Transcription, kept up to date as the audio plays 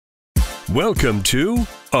Welcome to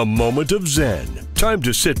A Moment of Zen. Time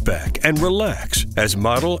to sit back and relax as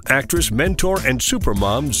model, actress, mentor, and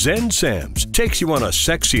supermom Xen Sams takes you on a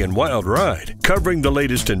sexy and wild ride, covering the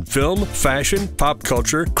latest in film, fashion, pop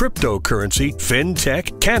culture, cryptocurrency,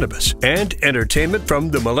 fintech, cannabis, and entertainment from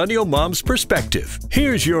the millennial mom's perspective.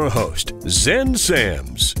 Here's your host, Xen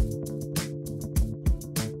Sams.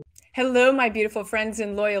 Hello, my beautiful friends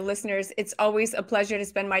and loyal listeners. It's always a pleasure to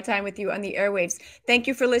spend my time with you on the airwaves. Thank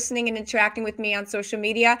you for listening and interacting with me on social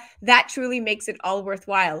media. That truly makes it all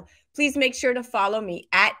worthwhile. Please make sure to follow me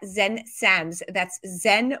at Xen Sams. That's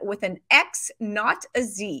Zen with an X, not a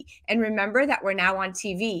Z. And remember that we're now on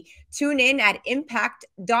TV. Tune in at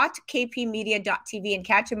impact.kpmedia.tv and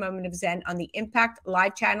catch A Moment of Zen on the Impact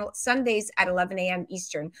Live channel Sundays at 11 a.m.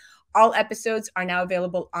 Eastern. All episodes are now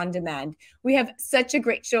available on demand. We have such a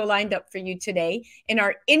great show lined up for you today. In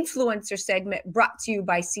our influencer segment brought to you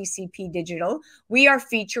by CCP Digital, we are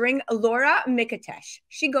featuring Laura Micetich.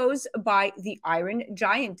 She goes by the Iron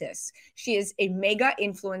Giantess. She is a mega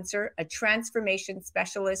influencer, a transformation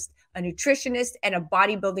specialist, a nutritionist, and a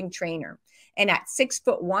bodybuilding trainer. And at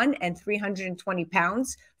 6'1" and 320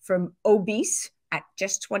 pounds, from obese at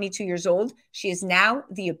just 22 years old, she is now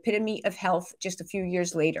the epitome of health just a few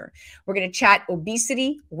years later. We're going to chat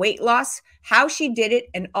obesity, weight loss, how she did it,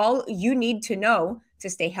 and all you need to know to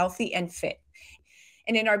stay healthy and fit.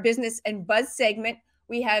 And in our business and buzz segment,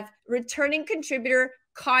 we have returning contributor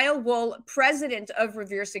Kyle Wool, president of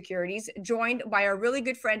Revere Securities, joined by our really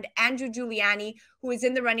good friend Andrew GIULIANI, who is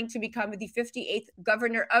in the running to become the 58th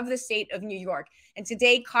governor of the state of New York. And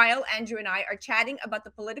today, Kyle, Andrew, and I are chatting about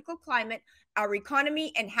the political climate, our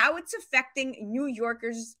economy, and how it's affecting New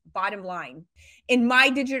Yorkers' bottom line. In My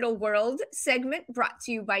Digital World segment, brought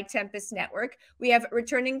to you by Tempest Network, we have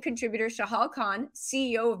returning contributor Shahal Khan,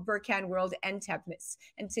 CEO of Burkan World and Tempest.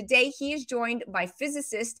 And today he is joined by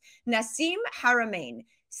physicist Nassim Haramein,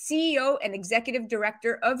 CEO and Executive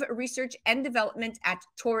Director of Research and Development at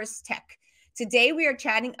Taurus Tech. Today, we are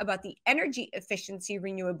chatting about the energy efficiency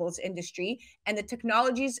renewables industry and the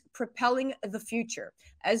technologies propelling the future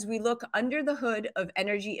as we look under the hood of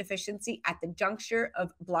energy efficiency at the juncture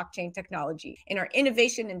of blockchain technology. In our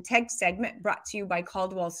innovation and tech segment brought to you by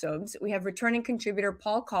Caldwell Soames, we have returning contributor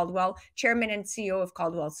Paul Caldwell, chairman and CEO of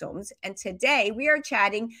Caldwell Soames. And today we are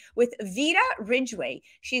chatting with Vita Ridgway.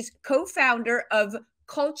 She's co-founder of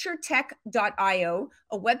culturetech.io,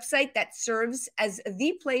 a website that serves as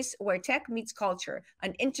the place where tech meets culture,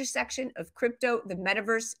 an intersection of crypto, the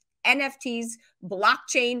metaverse, NFTs,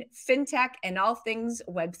 blockchain, fintech, and all things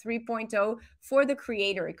Web 3.0 for the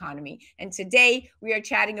creator economy. And today we are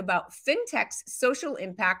chatting about fintech's social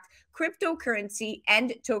impact, cryptocurrency,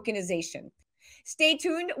 and tokenization. Stay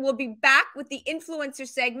tuned. We'll be back with the influencer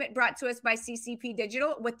segment brought to us by CCP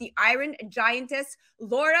Digital with the Iron Giantess,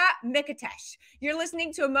 Laura Micetich. You're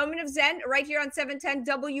listening to A Moment of Zen right here on 710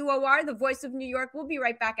 WOR, the voice of New York. We'll be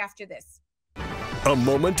right back after this. A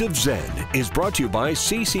Moment of Zen is brought to you by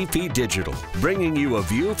CCP Digital, bringing you a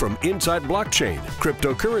view from inside blockchain,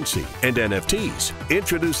 cryptocurrency, and NFTs.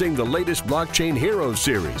 Introducing the latest Blockchain Heroes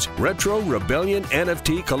series, Retro Rebellion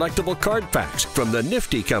NFT collectible card packs from the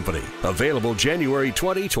Nifty Company. Available January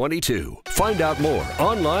 2022. Find out more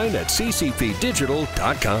online at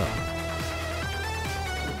ccpdigital.com.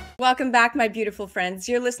 Welcome back, my beautiful friends.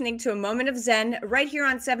 You're listening to A Moment of Zen right here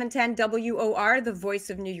on 710 WOR, the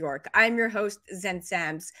voice of New York. I'm your host, Xen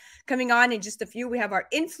Sams. Coming on in just a few, we have our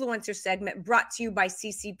influencer segment brought to you by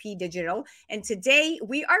CCP Digital. And today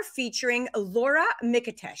we are featuring Laura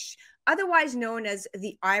Micetich, otherwise known as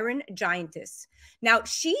the Iron Giantess. Now,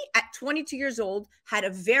 she, at 22 years old, had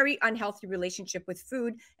a very unhealthy relationship with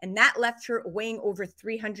food, and that left her weighing over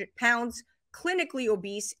 300 pounds, clinically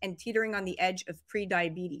obese, and teetering on the edge of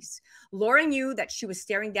prediabetes. Laura knew that she was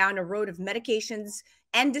staring down a road of medications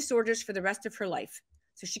and disorders for the rest of her life.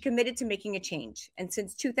 So she committed to making a change. And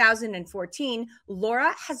since 2014,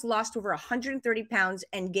 Laura has lost over 130 pounds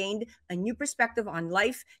and gained a new perspective on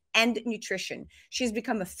life and nutrition. She's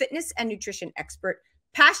become a fitness and nutrition expert,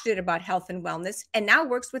 passionate about health and wellness, and now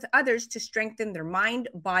works with others to strengthen their mind,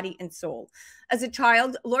 body, and soul. As a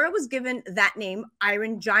child, Laura was given that name,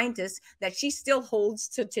 Iron Giantess, that she still holds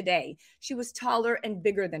to today. She was taller and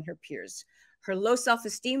bigger than her peers. Her low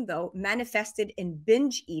self-esteem, though, manifested in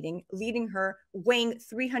binge eating, leading her weighing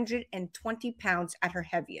 320 pounds at her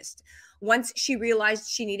heaviest. Once she realized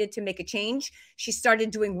she needed to make a change, she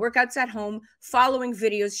started doing workouts at home, following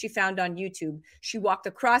videos she found on YouTube. She walked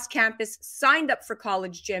across campus, signed up for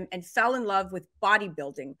college gym, and fell in love with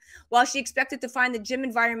bodybuilding. While she expected to find the gym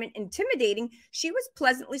environment intimidating, she was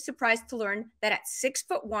pleasantly surprised to learn that at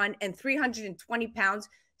 6'1" and 320 pounds,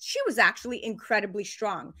 she was actually incredibly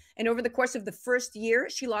strong. And over the course of the first year,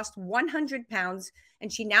 she lost 100 pounds,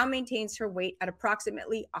 and she now maintains her weight at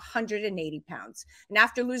approximately 180 pounds. And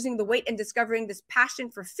after losing the weight and discovering this passion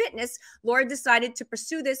for fitness, Laura decided to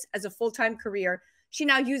pursue this as a full-time career. She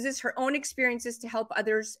now uses her own experiences to help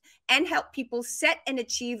others and help people set and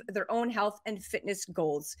achieve their own health and fitness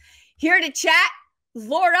goals. Here to chat,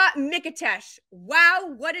 Laura Micetich.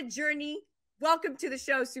 Wow, what a journey. Welcome to the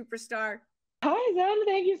show, superstar. Hi, Zen.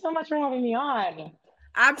 Thank you so much for having me on.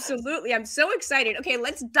 Absolutely. I'm so excited. Okay,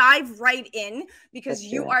 let's dive right in because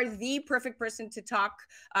you are the perfect person to talk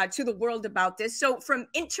to the world about this. So from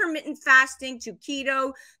intermittent fasting to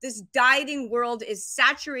keto, this dieting world is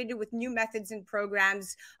saturated with new methods and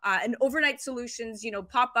programs and overnight solutions,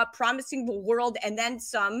 pop up promising the world and then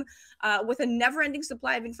some with a never-ending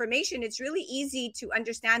supply of information. It's really easy to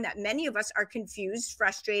understand that many of us are confused,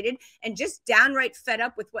 frustrated, and just downright fed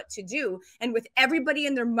up with what to do. And with everybody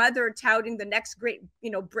and their mother touting the next great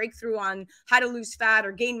breakthrough on how to lose fat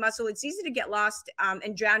or gain muscle, it's easy to get lost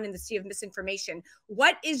and drown in the sea of misinformation.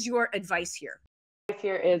 What is your advice here?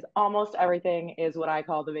 Here is almost everything is what I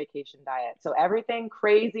call the vacation diet. So everything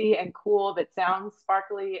crazy and cool that sounds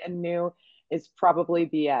sparkly and new is probably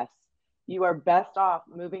BS. You are best off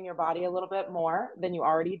moving your body a little bit more than you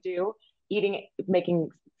already do, making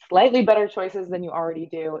slightly better choices than you already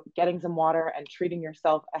do, getting some water, and treating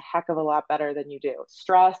yourself a heck of a lot better than you do.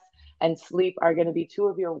 Stress and sleep are going to be two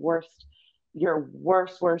of your worst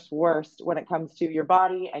when it comes to your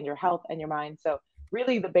body and your health and your mind. So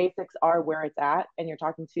really the basics are where it's at, and you're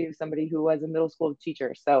talking to somebody who was a middle school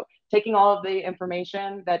teacher. So taking all of the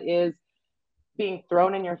information that is being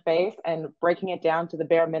thrown in your face and breaking it down to the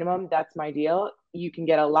bare minimum, that's my deal. You can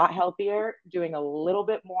get a lot healthier doing a little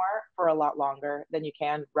bit more for a lot longer than you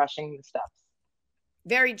can rushing the steps.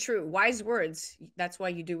 Very true. Wise words. That's why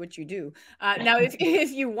you do what you do. Now,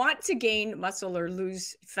 if you want to gain muscle or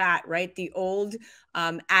lose fat, right, the old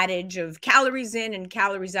adage of calories in and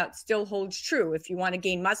calories out still holds true. If you want to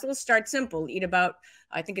gain muscle, start simple. Eat about,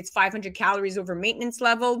 I think it's 500 calories over maintenance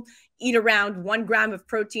level. Eat around 1 gram of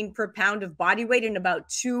protein per pound of body weight and about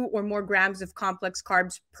 2 or more grams of complex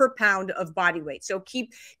carbs per pound of body weight. So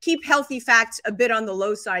keep healthy fats a bit on the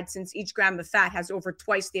low side, since each gram of fat has over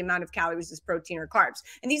twice the amount of calories as protein or carbs.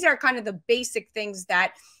 And these are kind of the basic things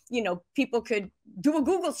that, people could do a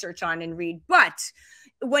Google search on and read. But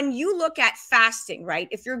when you look at fasting, right,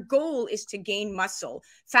 if your goal is to gain muscle,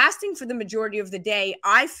 fasting for the majority of the day,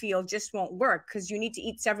 I feel, just won't work, because you need to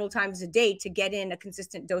eat several times a day to get in a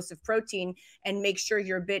consistent dose of protein and make sure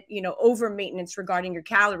you're a bit, over maintenance regarding your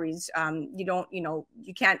calories.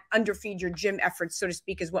 You can't underfeed your gym efforts, so to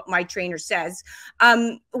speak, is what my trainer says.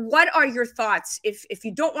 What are your thoughts if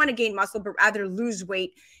you don't want to gain muscle, but rather lose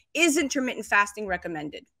weight? Is intermittent fasting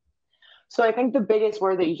recommended? So I think the biggest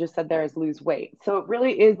word that you just said there is lose weight. So it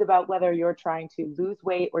really is about whether you're trying to lose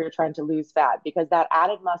weight or you're trying to lose fat, because that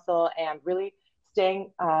added muscle and really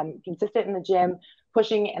staying consistent in the gym,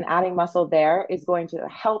 pushing and adding muscle there is going to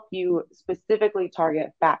help you specifically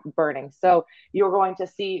target fat burning. So you're going to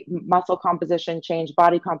see muscle composition change,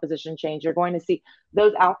 body composition change. You're going to see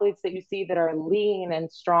those athletes that you see that are lean and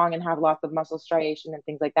strong and have lots of muscle striation and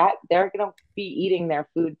things like that. They're going to be eating their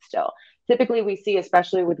food still. Typically, we see,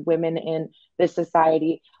 especially with women in this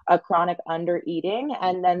society, a chronic undereating.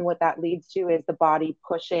 And then what that leads to is the body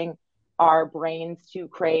pushing our brains to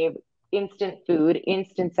crave instant food,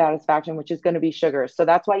 instant satisfaction, which is going to be sugar. So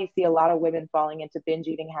that's why you see a lot of women falling into binge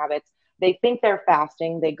eating habits. They think they're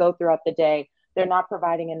fasting. They go throughout the day. They're not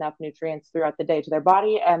providing enough nutrients throughout the day to their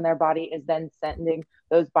body. And their body is then sending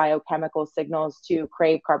those biochemical signals to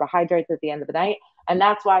crave carbohydrates at the end of the night. And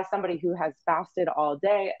that's why somebody who has fasted all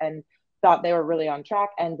day and thought they were really on track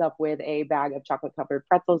ends up with a bag of chocolate covered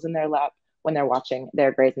pretzels in their lap when they're watching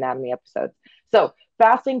their Grey's Anatomy episodes. So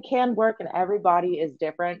fasting can work, and every body is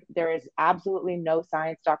different. There is absolutely no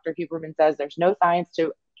science. Dr. Huberman says there's no science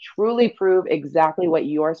to truly prove exactly what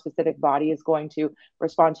your specific body is going to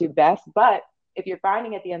respond to best. But if you're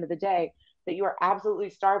finding at the end of the day that you are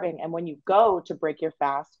absolutely starving, and when you go to break your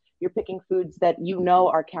fast, you're picking foods that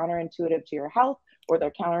are counterintuitive to your health, or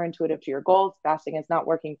they're counterintuitive to your goals, fasting is not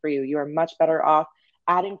working for you. You are much better off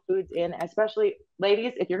adding foods in, especially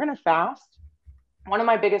ladies. If you're going to fast, one of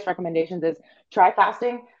my biggest recommendations is try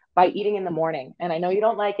fasting by eating in the morning. And I know you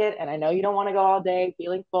don't like it, and I know you don't want to go all day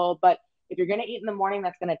feeling full, but if you're going to eat in the morning,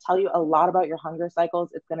 that's going to tell you a lot about your hunger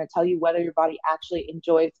cycles. It's going to tell you whether your body actually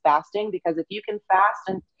enjoys fasting, because if you can fast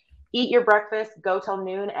and eat your breakfast, go till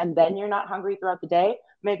noon, and then you're not hungry throughout the day,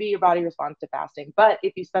 maybe your body responds to fasting. But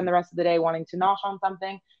if you spend the rest of the day wanting to nosh on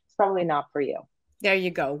something, it's probably not for you. There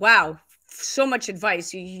you go. Wow. so much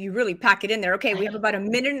advice. You really pack it in there. Okay, we have about a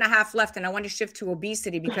minute and a half left, and I want to shift to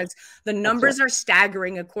obesity because the numbers are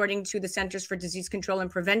staggering. According to the Centers for Disease Control and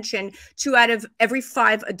Prevention, 2 out of every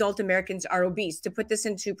 5 adult Americans are obese. To put this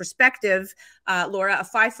into perspective, Laura, a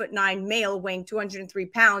 5'9" male weighing 203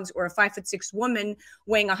 pounds or a 5'6" woman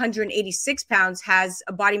weighing 186 pounds has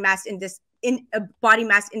a body mass index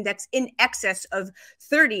in excess of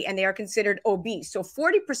 30, and they are considered obese. So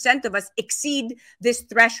 40% of us exceed this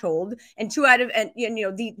threshold, and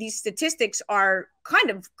these statistics are kind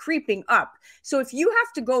of creeping up. So if you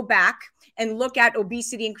have to go back and look at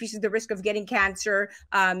obesity increases the risk of getting cancer,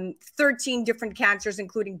 13 different cancers,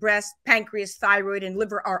 including breast, pancreas, thyroid, and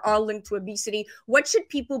liver, are all linked to obesity. What should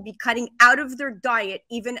people be cutting out of their diet,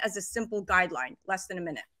 even as a simple guideline? Less than a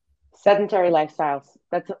minute. Sedentary lifestyles.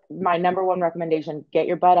 That's my number one recommendation. Get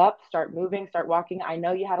your butt up, start moving, start walking. I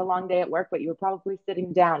know you had a long day at work, but you were probably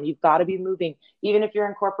sitting down. You've got to be moving. Even if you're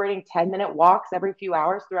incorporating 10-minute walks every few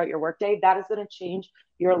hours throughout your workday, that is going to change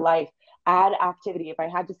your life. Add activity. If I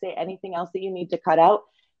had to say anything else that you need to cut out,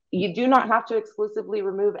 you do not have to exclusively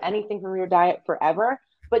remove anything from your diet forever,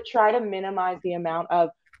 but try to minimize the amount of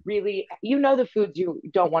really, the foods you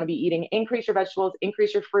don't want to be eating. Increase your vegetables,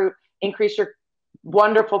 increase your fruit, increase your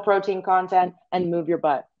wonderful protein content, and move your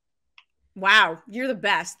butt. Wow, you're the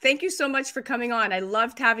best. Thank you so much for coming on. I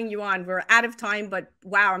loved having you on. We're out of time, but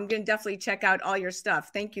wow, I'm going to definitely check out all your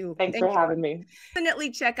stuff. Thank you. Thanks for having me.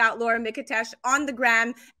 Definitely check out Laura Micetich on the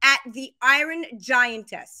gram at the Iron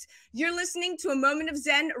Giantess. You're listening to A Moment of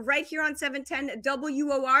Zen right here on 710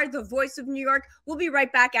 WOR, the voice of New York. We'll be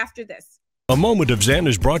right back after this. A Moment of Zen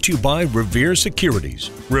is brought to you by Revere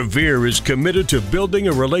Securities. Revere is committed to building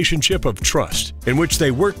a relationship of trust in which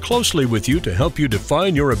they work closely with you to help you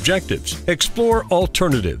define your objectives, explore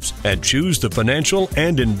alternatives, and choose the financial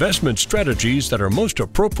and investment strategies that are most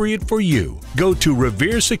appropriate for you. Go to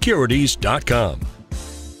reveresecurities.com.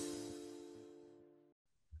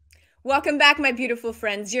 Welcome back, my beautiful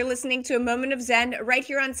friends. You're listening to A Moment of Zen right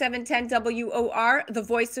here on 710 WOR, the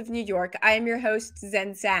voice of New York. I am your host,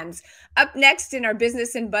 Zen Sams. Up next in our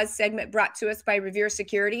Business and Buzz segment brought to us by Revere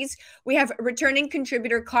Securities, we have returning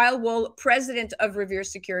contributor Kyle Wool, president of Revere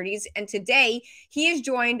Securities. And today he is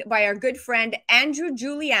joined by our good friend, Andrew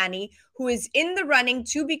GIULIANI, who is in the running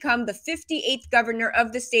to become the 58th governor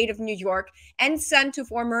of the state of New York and son to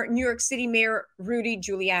former New York City Mayor Rudy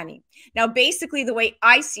Giuliani. Now, basically, the way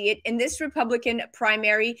I see it, in this Republican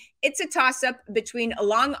primary, it's a toss-up between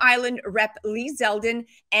Long Island Rep. Lee Zeldin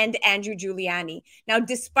and Andrew GIULIANI. Now,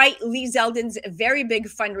 despite Lee Zeldin's very big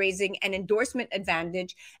fundraising and endorsement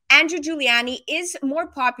advantage, Andrew GIULIANI is more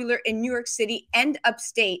popular in New York City and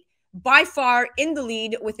upstate, by far in the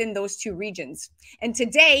lead within those two regions. And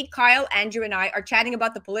today, Kyle, Andrew, and I are chatting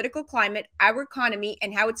about the political climate, our economy,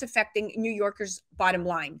 and how it's affecting New Yorkers' bottom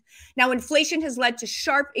line. Now, inflation has led to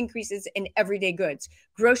sharp increases in everyday goods.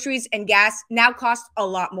 Groceries and gas now cost a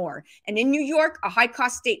lot more. And in New York, a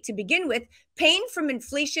high-cost state to begin with, pain from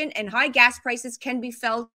inflation and high gas prices can be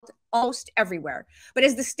felt almost everywhere. But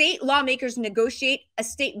as the state lawmakers negotiate a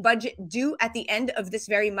state budget due at the end of this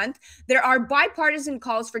very month, there are bipartisan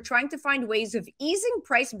calls for trying to find ways of easing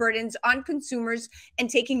price burdens on consumers and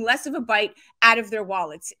taking less of a bite out of their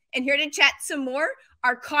wallets. And here to chat some more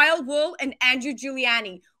are Kyle Wool and Andrew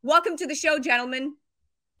GIULIANI. Welcome to the show, gentlemen.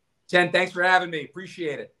 Jen, thanks for having me.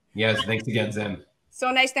 Appreciate it. Yes, thanks again, Zen. So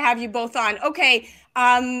nice to have you both on. Okay,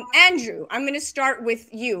 Andrew, I'm going to start with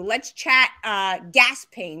you. Let's chat gas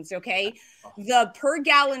pains, okay? The per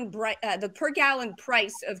gallon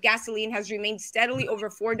price of gasoline has remained steadily over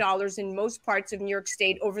 $4 in most parts of New York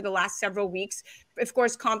State over the last several weeks, of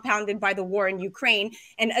course, compounded by the war in Ukraine.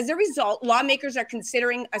 And as a result, lawmakers are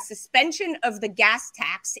considering a suspension of the gas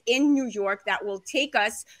tax in New York that will take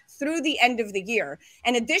us through the end of the year.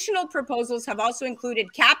 And additional proposals have also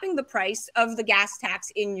included capping the price of the gas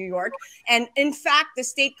tax in New York. And in fact, the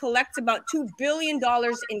state collects about $2 billion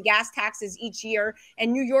in gas taxes each year.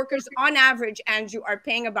 And New Yorkers, on average, Andrew, are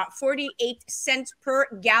paying about 48 cents per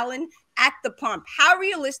gallon at the pump. How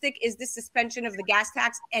realistic is this suspension of the gas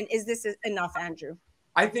tax? And is this enough, Andrew?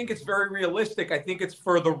 I think it's very realistic. I think it's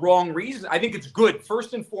for the wrong reason. I think it's good.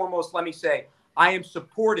 First and foremost, let me say, I am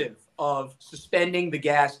supportive of suspending the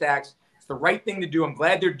gas tax. It's the right thing to do. I'm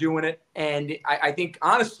glad they're doing it. And I think,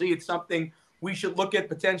 honestly, it's something we should look at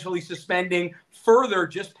potentially suspending further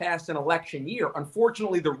just past an election year.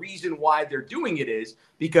 Unfortunately, the reason why they're doing it is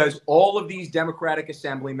because all of these Democratic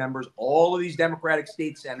Assembly members, all of these Democratic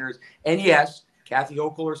state senators, and yes, Kathy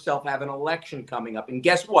Hochul herself have an election coming up. And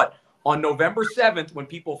guess what? On November 7th, when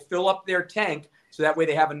people fill up their tank, so that way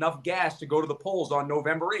they have enough gas to go to the polls on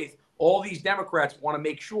November 8th, all these Democrats want to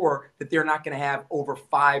make sure that they're not going to have over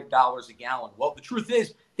 $5 a gallon. Well, the truth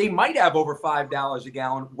is they might have over $5 a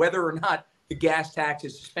gallon, whether or not the gas tax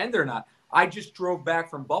is suspended or not. I just drove back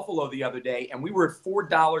from Buffalo the other day, and we were at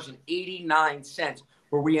 $4.89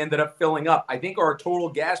 where we ended up filling up. I think our total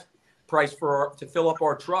gas price to fill up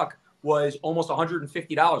our truck was almost $150,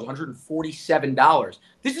 $147.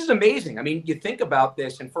 This is amazing. I mean, you think about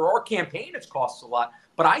this, and for our campaign, it costs a lot.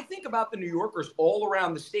 But I think about the New Yorkers all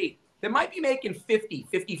around the state that might be making $50,000,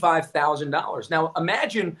 $55,000. Now,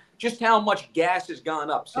 imagine just how much gas has gone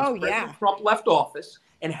up since President Trump left office,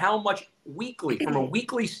 and how much weekly, from a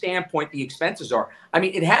weekly standpoint, the expenses are. I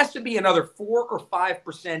mean, it has to be another 4 or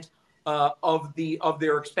 5% of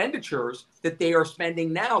their expenditures that they are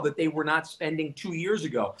spending now that they were not spending 2 years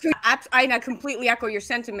ago. I completely echo your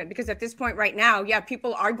sentiment, because at this point right now, yeah,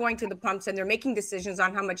 people are going to the pumps and they're making decisions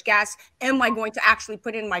on how much gas am I going to actually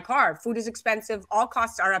put in my car. Food is expensive. All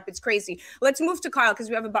costs are up. It's crazy. Let's move to Kyle, because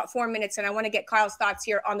we have about 4 minutes and I want to get Kyle's thoughts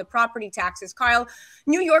here on the property taxes. Kyle,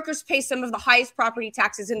 New Yorkers pay some of the highest property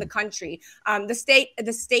taxes in the country. The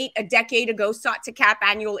state a decade ago sought to cap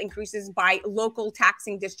annual increases by local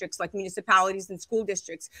taxing districts like municipalities and school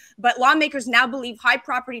districts. But lawmakers now believe high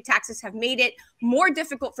property taxes have made it more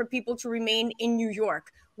difficult for people to remain in New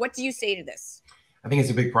York. What do you say to this? I think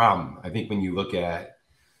it's a big problem. I think when you look at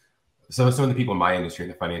some of the people in my industry,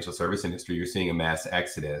 in the financial service industry, you're seeing a mass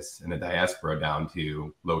exodus and a diaspora down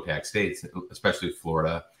to low tax states, especially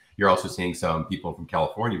Florida. You're also seeing some people from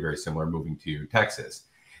California, very similar, moving to Texas.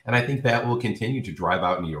 And I think that will continue to drive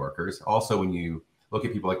out New Yorkers. Also, when you look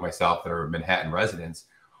at people like myself that are Manhattan residents,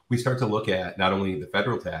 we start to look at not only the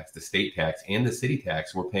federal tax, the state tax, and the city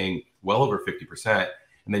tax. We're paying well over 50%.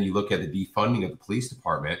 And then you look at the defunding of the police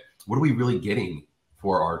department. What are we really getting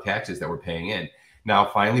for our taxes that we're paying in?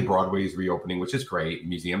 Now, finally, Broadway is reopening, which is great.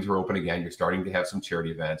 Museums are open again. You're starting to have some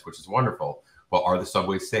charity events, which is wonderful. Well, are the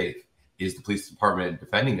subways safe? Is the police department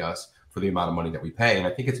defending us for the amount of money that we pay? And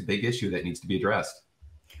I think it's a big issue that needs to be addressed.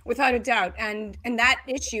 Without a doubt. And that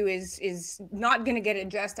issue is not going to get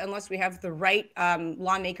addressed unless we have the right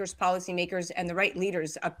lawmakers, policymakers, and the right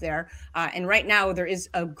leaders up there. And right now, there is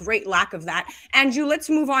a great lack of that. Andrew, let's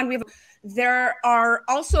move on. There are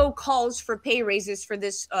also calls for pay raises for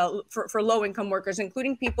this for low-income workers,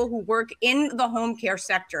 including people who work in the home care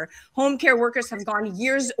sector. Home care workers have gone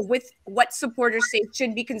years with what supporters say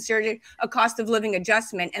should be considered a cost of living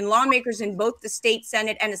adjustment. And lawmakers in both the state,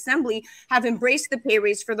 Senate, and Assembly have embraced the pay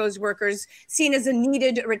raise for those workers, seen as a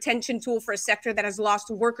needed retention tool for a sector that has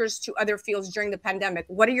lost workers to other fields during the pandemic.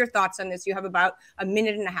 What are your thoughts on this? You have about a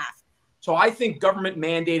minute and a half. So I think government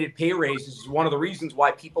mandated pay raises is one of the reasons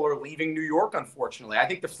why people are leaving New York, unfortunately. I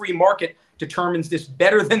think the free market determines this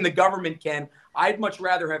better than the government can. I'd much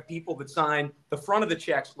rather have people that sign the front of the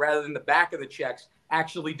checks rather than the back of the checks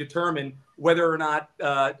actually determine whether or not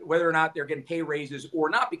they're getting pay raises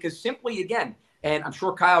or not, because simply, again, and I'm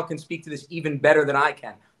sure Kyle can speak to this even better than I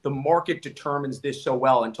can, the market determines this so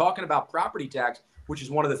well. And talking about property tax, which is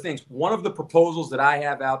one of the things, one of the proposals that I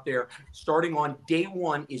have out there starting on day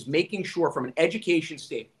one is making sure from an education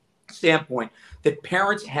standpoint that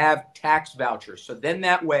parents have tax vouchers. So then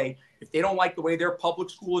that way, if they don't like the way their public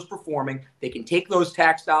school is performing, they can take those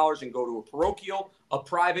tax dollars and go to a parochial, a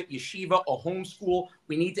private yeshiva, a homeschool.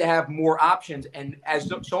 We need to have more options. And as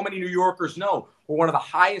so many New Yorkers know, we're one of the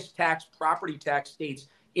highest tax property tax states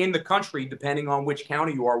in the country, depending on which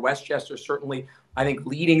county you are. Westchester certainly, I think,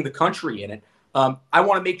 leading the country in it. I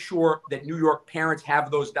want to make sure that New York parents have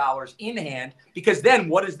those dollars in hand, because then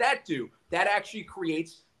what does that do? That actually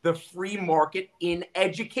creates the free market in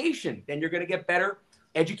education. Then you're going to get better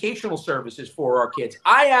educational services for our kids.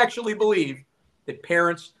 I actually believe that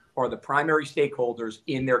parents are the primary stakeholders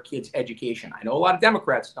in their kids' education. I know a lot of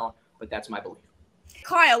Democrats don't, but that's my belief.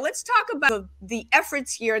 Kyle, let's talk about the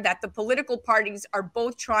efforts here that the political parties are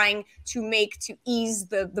both trying to make to ease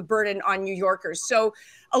the burden on New Yorkers. So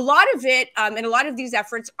a lot of it and a lot of these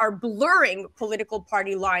efforts are blurring political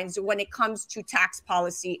party lines when it comes to tax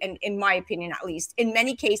policy, and in my opinion, at least. In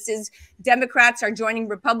many cases, Democrats are joining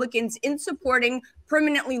Republicans in supporting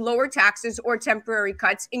permanently lower taxes or temporary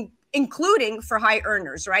cuts, including for high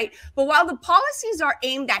earners, right? But while the policies are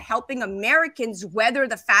aimed at helping Americans weather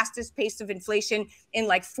the fastest pace of inflation in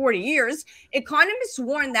like 40 years, economists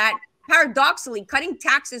warn that paradoxically, cutting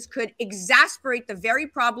taxes could exacerbate the very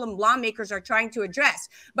problem lawmakers are trying to address.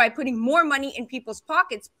 By putting more money in people's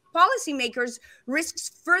pockets, policymakers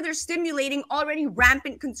risks further stimulating already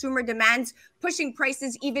rampant consumer demands, pushing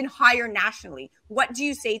prices even higher nationally. What do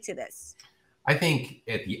you say to this? I think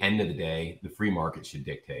at the end of the day, the free market should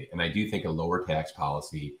dictate. And I do think a lower tax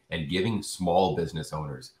policy and giving small business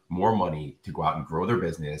owners more money to go out and grow their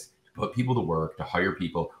business, put people to work, to hire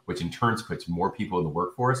people, which in turn puts more people in the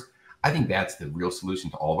workforce. I think that's the real solution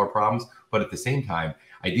to all of our problems. But at the same time,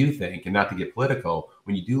 I do think, and not to get political,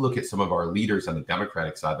 when you do look at some of our leaders on the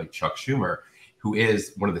Democratic side, like Chuck Schumer, who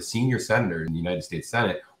is one of the senior senators in the United States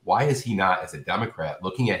Senate, why is he not, as a Democrat,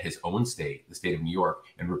 looking at his own state, the state of New York,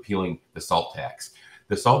 and repealing the SALT tax?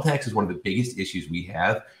 The SALT tax is one of the biggest issues we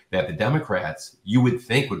have that the Democrats, you would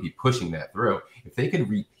think, would be pushing that through. If they could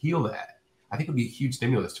repeal that, I think it would be a huge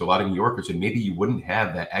stimulus to a lot of New Yorkers, and maybe you wouldn't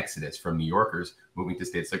have that exodus from New Yorkers moving to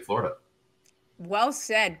states like Florida. Well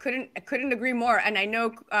said. Couldn't agree more. And I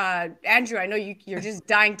know, Andrew, I know you're just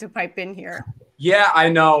dying to pipe in here. Yeah, I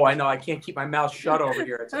know. I can't keep my mouth shut over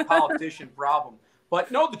here. It's a politician problem.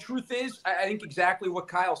 But no, the truth is, I think exactly what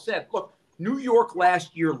Kyle said. Look, New York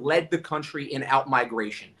last year led the country in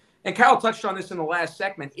out-migration. And Kyle touched on this in the last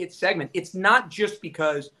segment. It's not just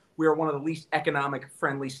because we are one of the least economic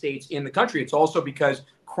friendly states in the country. It's also because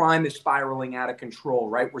crime is spiraling out of control,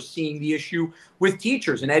 right? We're seeing the issue with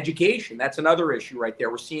teachers and education. That's another issue right there.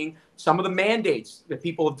 We're seeing some of the mandates that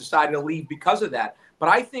people have decided to leave because of that. But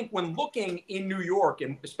I think when looking in New York,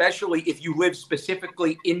 and especially if you live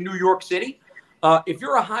specifically in New York City, if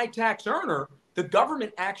you're a high tax earner, the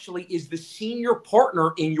government actually is the senior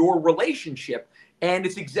partner in your relationship. And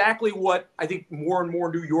it's exactly what I think more and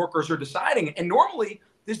more New Yorkers are deciding. And normally,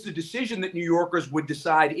 this is a decision that New Yorkers would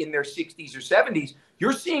decide in their 60s or 70s.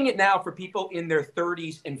 You're seeing it now for people in their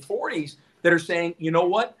 30s and 40s that are saying, you know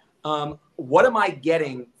what am I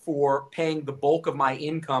getting for paying the bulk of my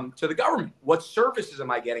income to the government? What services am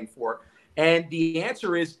I getting for it? And the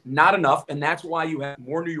answer is not enough. And that's why you have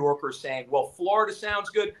more New Yorkers saying, well, Florida sounds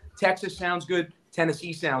good, Texas sounds good,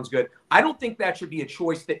 Tennessee sounds good. I don't think that should be a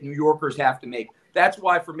choice that New Yorkers have to make. That's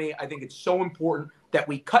why, for me, I think it's so important that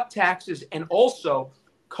we cut taxes and also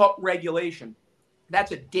cut regulation.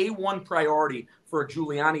 That's a day one priority for a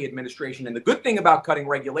Giuliani administration. And the good thing about cutting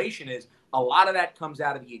regulation is a lot of that comes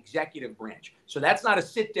out of the executive branch. So that's not a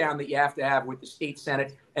sit down that you have to have with the state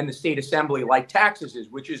Senate and the state assembly like taxes is,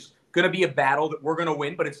 which is going to be a battle that we're going to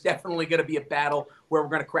win, but it's definitely going to be a battle where we're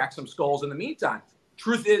going to crack some skulls in the meantime.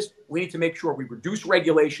 Truth is, we need to make sure we reduce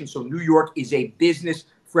regulation so New York is a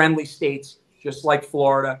business-friendly state, just like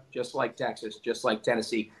Florida, just like Texas, just like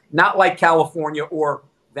Tennessee, not like California or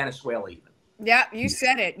Venezuela even. Yeah, you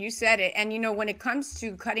said it. You said it. And, you know, when it comes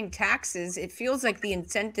to cutting taxes, it feels like the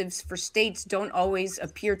incentives for states don't always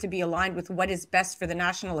appear to be aligned with what is best for the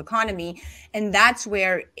national economy. And that's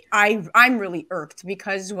where I'm really irked,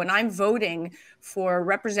 because when I'm voting for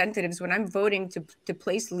representatives, when I'm voting to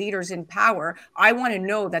place leaders in power, I want to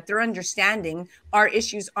know that they're understanding our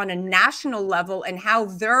issues on a national level and how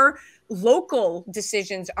their local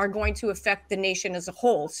decisions are going to affect the nation as a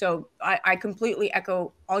whole. So I completely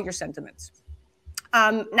echo all your sentiments.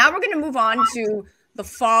 Now we're going to move on to the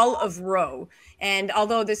fall of Roe. And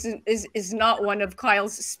although this is not one of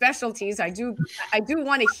Kyle's specialties, I do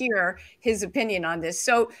want to hear his opinion on this.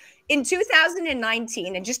 So in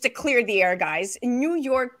 2019, and just to clear the air, guys, New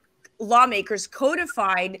York lawmakers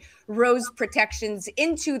codified Roe's protections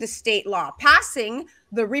into the state law, passing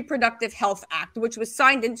the Reproductive Health Act, which was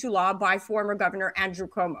signed into law by former Governor Andrew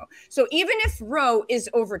Cuomo. So even if Roe is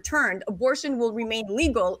overturned, abortion will remain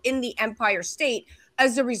legal in the Empire State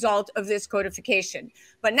as a result of this codification.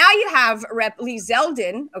 But now you have Rep. Lee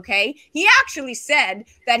Zeldin, okay? He actually said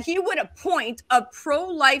that he would appoint a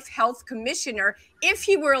pro-life health commissioner if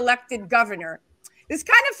he were elected governor. This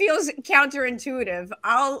kind of feels counterintuitive.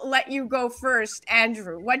 I'll let you go first,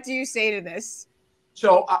 Andrew. What do you say to this?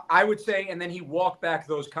 So I would say, and then he walked back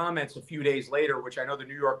those comments a few days later, which I know the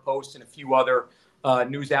New York Post and a few other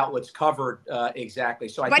news outlets covered exactly.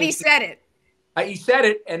 So but he said it. He said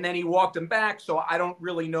it, and then he walked them back. So I don't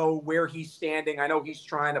really know where he's standing. I know he's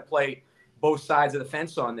trying to play both sides of the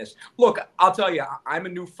fence on this. Look, I'll tell you, I'm a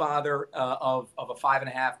new father of a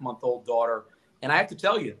 5.5-month-old daughter. And I have to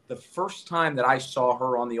tell you, the first time that I saw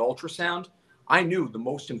her on the ultrasound, I knew the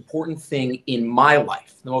most important thing in my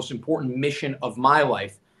life, the most important mission of my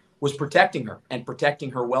life was protecting her and protecting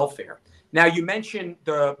her welfare. Now, you mentioned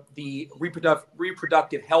the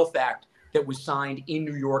Reproductive Health Act that was signed in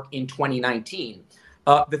New York in 2019.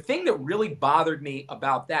 The thing that really bothered me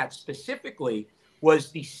about that specifically was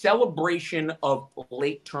the celebration of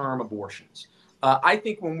late-term abortions. I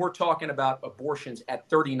think when we're talking about abortions at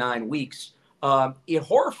 39 weeks, it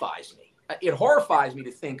horrifies me. It horrifies me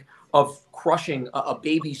to think of crushing a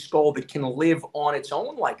baby's skull that can live on its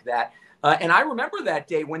own like that. And I remember that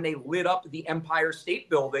day when they lit up the Empire State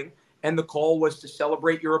Building and the call was to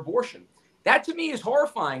celebrate your abortion. That to me is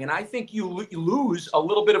horrifying. And I think you lose a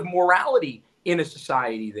little bit of morality in a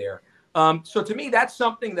society there. So to me, that's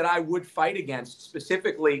something that I would fight against,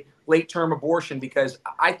 specifically late-term abortion, because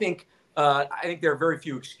I think there are very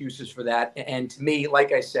few excuses for that. And to me,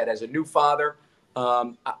 like I said, as a new father,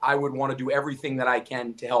 I would want to do everything that I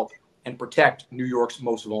can to help and protect New York's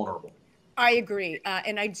most vulnerable. I agree.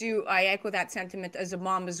 And I echo that sentiment as a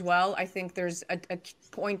mom as well. I think there's a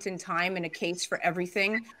point in time and a case for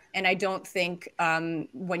everything. And I don't think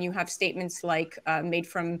when you have statements like made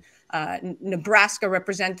from Nebraska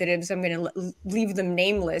representatives, I'm going to leave them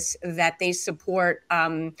nameless, that they support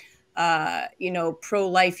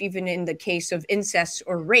pro-life, even in the case of incest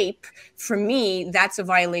or rape. For me, that's a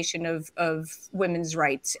violation of women's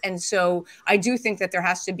rights. And so I do think that there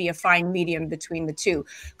has to be a fine medium between the two.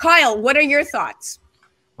 Kyle, what are your thoughts?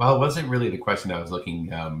 Well, it wasn't really the question I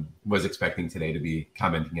was expecting today to be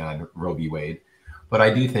commenting on Roe v. Wade. But I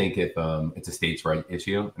do think if it's a states' right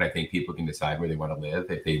issue, and I think people can decide where they want to live.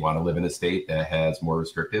 If they want to live in a state that has more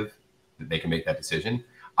restrictive, they can make that decision.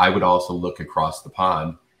 I would also look across the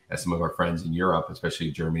pond at some of our friends in Europe, especially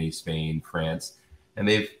Germany, Spain, France, and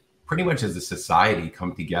they've pretty much as a society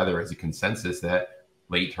come together as a consensus that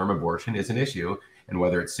late-term abortion is an issue. And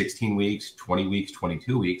whether it's 16 weeks, 20 weeks,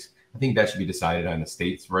 22 weeks, I think that should be decided on a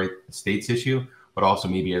states' issue, but also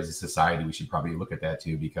maybe as a society, we should probably look at that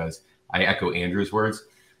too, because I echo Andrew's words,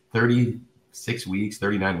 36 weeks,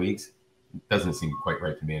 39 weeks, doesn't seem quite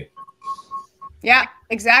right to me. Yeah,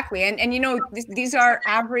 exactly. And you know, these are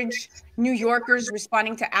average New Yorkers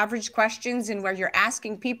responding to average questions, and where you're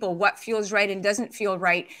asking people what feels right and doesn't feel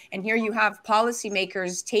right. And here you have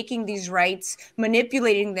policymakers taking these rights,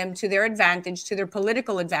 manipulating them to their advantage, to their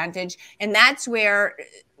political advantage. And that's where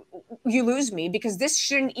you lose me, because this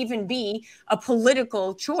shouldn't even be a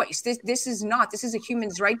political choice. This is a human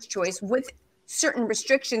rights choice with certain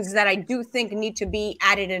restrictions that I do think need to be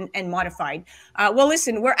added and modified. Well,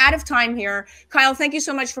 listen, we're out of time here. Kyle, thank you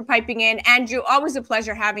so much for piping in. Andrew, always a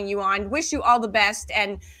pleasure having you on. Wish you all the best.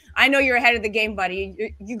 And I know you're ahead of the game,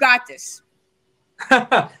 buddy. You got this.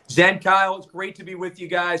 Xen, Kyle, it's great to be with you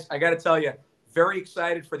guys. I got to tell you, very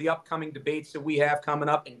excited for the upcoming debates that we have coming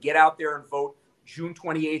up, and get out there and vote June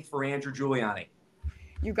 28th for Andrew GIULIANI.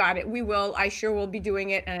 You got it. We will. I sure will be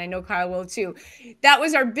doing it. And I know Kyle will too. That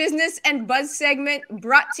was our Business and Buzz segment,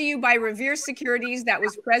 brought to you by Revere Securities. That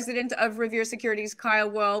was president of Revere Securities,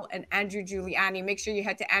 Kyle Will, and Andrew GIULIANI. Make sure you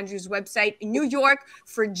head to Andrew's website in New York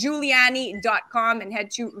for Giuliani.com, and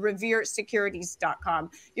head to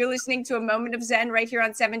RevereSecurities.com. You're listening to A Moment of Xen right here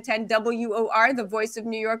on 710 WOR, the voice of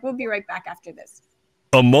New York. We'll be right back after this.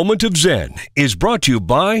 A Moment of Xen is brought to you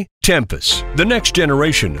by Tempus, the next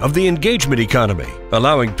generation of the engagement economy,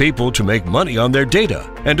 allowing people to make money on their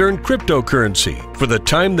data and earn cryptocurrency for the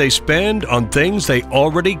time they spend on things they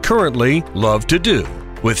already currently love to do.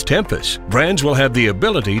 With Tempus, brands will have the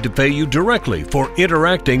ability to pay you directly for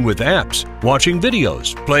interacting with apps, watching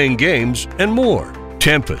videos, playing games, and more.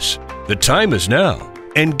 Tempus, the time is now.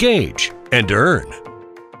 Engage and earn.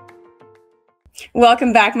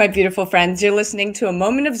 Welcome back, my beautiful friends. You're listening to A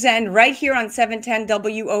Moment of Xen right here on 710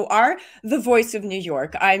 WOR, the voice of New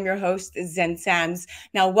York. I'm your host, Xen Sams.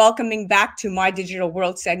 Now, welcoming back to My Digital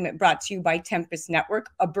World segment, brought to you by Tempus Network,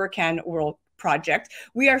 a Burkhan World project.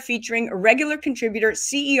 We are featuring a regular contributor,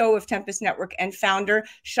 CEO of Tempus Network, and founder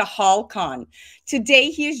Shahal Khan. Today,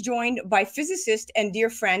 he is joined by physicist and dear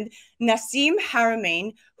friend Nassim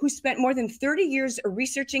Haramein, who spent more than 30 years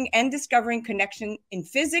researching and discovering connection in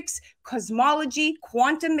physics, cosmology,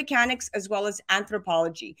 quantum mechanics, as well as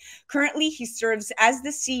anthropology. Currently, he serves as the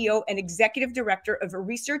CEO and executive director of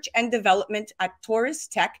research and development at Taurus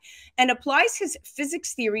Tech, and applies his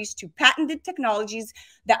physics theories to patented technologies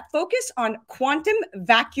that focus on quantum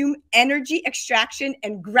vacuum energy extraction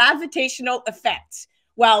and gravitational effects.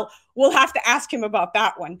 Well, we'll have to ask him about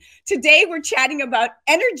that one. Today, we're chatting about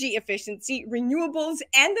energy efficiency, renewables,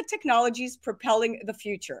 and the technologies propelling the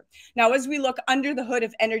future. Now, as we look under the hood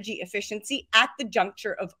of energy efficiency at the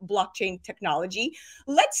juncture of blockchain technology,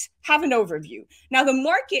 let's have an overview. Now, the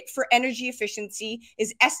market for energy efficiency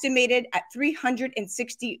is estimated at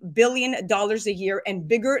 $360 billion a year, and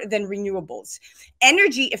bigger than renewables.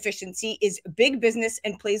 Energy efficiency is big business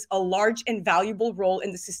and plays a large and valuable role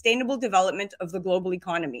in the sustainable development of the global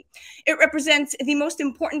economy. It represents the most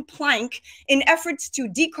important plank in efforts to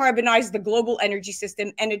decarbonize the global energy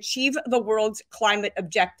system and achieve the world's climate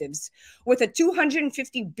objectives. With a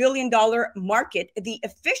 $250 billion market, the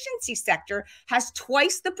efficiency sector has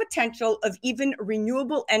twice the potential of even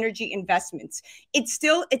renewable energy investments. It's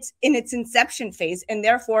in its inception phase, and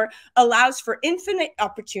therefore allows for infinite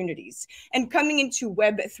opportunities. And coming into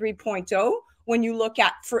Web 3.0, when you look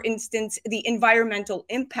at, for instance, the environmental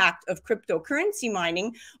impact of cryptocurrency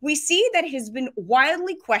mining, we see that it has been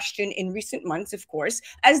wildly questioned in recent months, of course,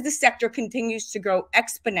 as the sector continues to grow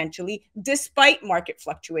exponentially despite market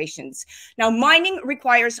fluctuations. Now, mining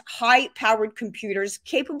requires high-powered computers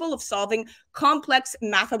capable of solving complex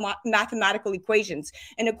mathematical equations.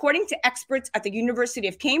 And according to experts at the University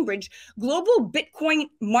of Cambridge, global Bitcoin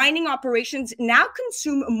mining operations now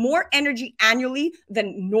consume more energy annually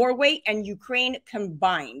than Norway and Ukraine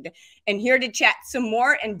combined. And here to chat some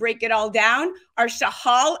more and break it all down are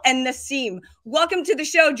Shahal and Naseem. Welcome to the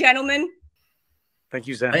show, gentlemen. Thank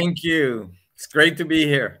you, Zen. Thank you. It's great to be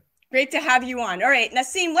here. Great to have you on. All right,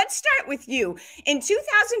 Naseem, let's start with you. In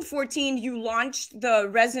 2014, you launched the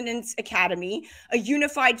Resonance Academy, a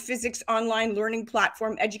unified physics online learning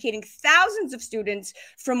platform educating thousands of students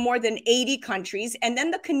from more than 80 countries. And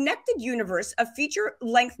then the Connected Universe, a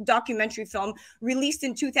feature-length documentary film released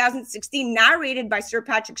in 2016, narrated by Sir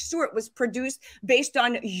Patrick Stewart, was produced based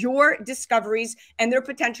on your discoveries and their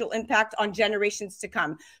potential impact on generations to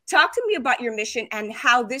come. Talk to me about your mission and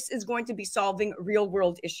how this is going to be solving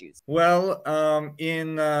real-world issues. Well,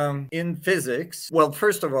 in physics, well,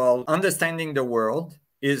 first of all, understanding the world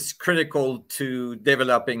is critical to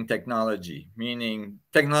developing technology, meaning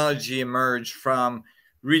technology emerged from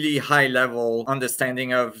really high level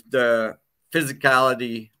understanding of the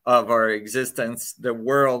physicality of our existence, the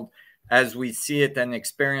world as we see it and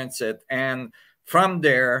experience it. And from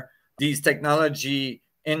there, these technology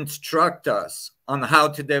instruct us on how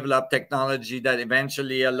to develop technology that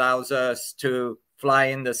eventually allows us to fly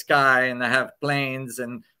in the sky and have planes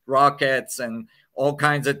and rockets and all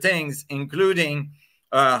kinds of things, including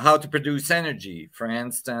how to produce energy. For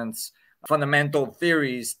instance, fundamental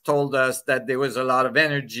theories told us that there was a lot of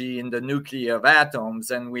energy in the nuclei of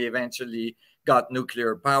atoms, and we eventually got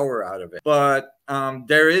nuclear power out of it. But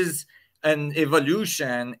there is an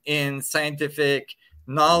evolution in scientific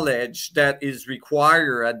knowledge that is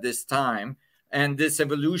required at this time. And this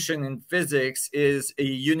evolution in physics is a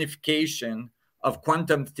unification of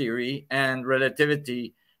quantum theory and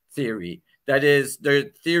relativity theory. That is,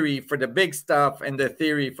 the theory for the big stuff and the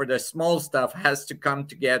theory for the small stuff has to come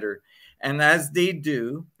together. And as they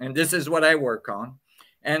do, and this is what I work on,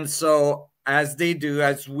 and so as they do,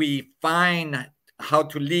 as we find how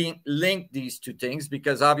to link these two things,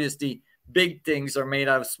 because obviously big things are made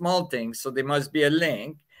out of small things, so there must be a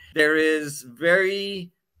link. There is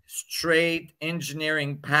very straight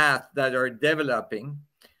engineering path that are developing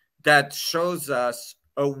that shows us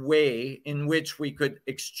a way in which we could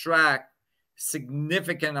extract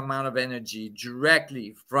significant amount of energy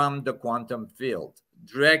directly from the quantum field,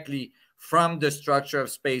 directly from the structure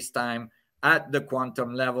of space-time at the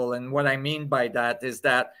quantum level. And what I mean by that is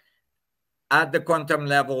that at the quantum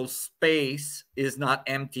level, space is not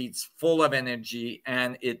empty, it's full of energy,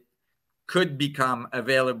 and it could become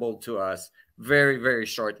available to us very, very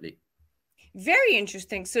shortly. Very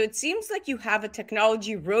interesting. So it seems like you have a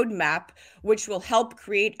technology roadmap which will help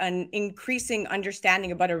create an increasing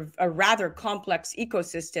understanding about a rather complex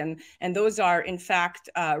ecosystem. And those are, in fact,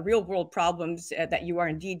 real world problems that you are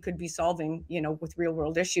indeed could be solving, you know, with real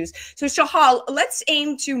world issues. So Shahal, let's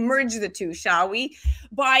aim to merge the two, shall we?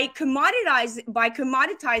 By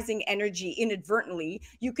commoditizing energy inadvertently,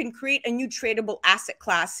 you can create a new tradable asset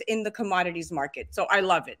class in the commodities market. So I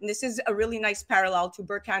love it. And this is a really nice parallel to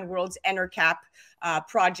Berkhan World's EnerCap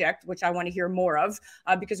project, which I want to hear more of,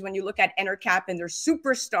 because when you look at EnerCap and their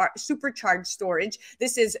supercharged storage,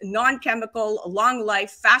 this is non-chemical, long life,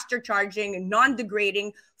 faster charging,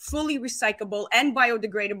 non-degrading, fully recyclable and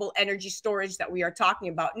biodegradable energy storage that we are talking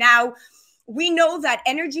about. Now, we know that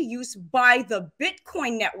energy use by the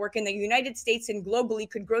Bitcoin network in the United States and globally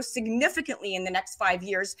could grow significantly in the next 5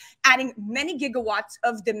 years, adding many gigawatts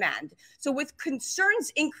of demand. So with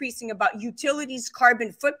concerns increasing about utilities'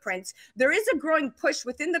 carbon footprints, there is a growing push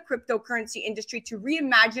within the cryptocurrency industry to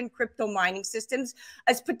reimagine crypto mining systems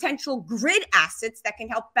as potential grid assets that can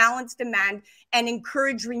help balance demand and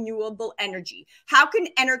encourage renewable energy. How can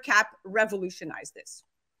EnerCap revolutionize this?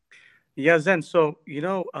 Yeah, Zen. So, you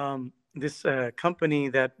know, this company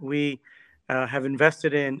that we have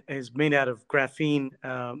invested in is made out of graphene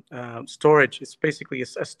storage. It's basically a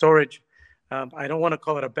storage. I don't want to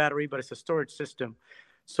call it a battery, but it's a storage system.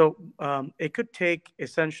 So it could take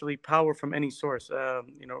essentially power from any source.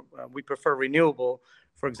 You know, we prefer renewable,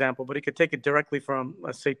 for example, but it could take it directly from,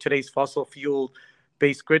 let's say, today's fossil fuel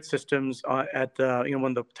based grid systems at you know,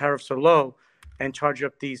 when the tariffs are low, and charge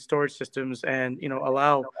up these storage systems and, you know,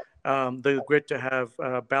 allow the grid to have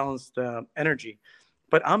balanced energy.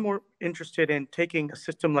 But I'm more interested in taking a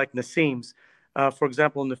system like Naseem's, for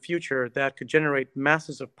example, in the future, that could generate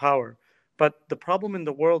masses of power But the problem in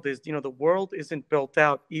the world is, the world isn't built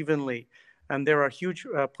out evenly, and there are huge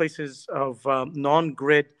places of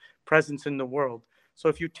non-grid presence in the world. So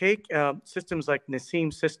if you take systems like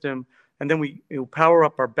Nassim system, and then we power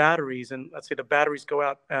up our batteries, and let's say the batteries go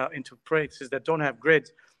out into places that don't have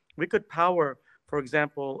grids, we could power, for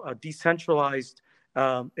example, a decentralized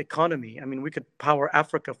economy. I mean, we could power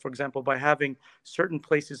Africa, for example, by having certain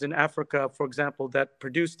places in Africa, for example, that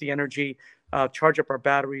produce the energy, charge up our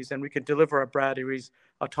batteries, and we could deliver our batteries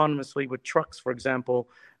autonomously with trucks, for example.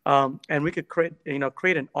 And we could create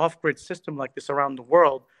an off-grid system like this around the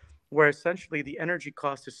world, where essentially the energy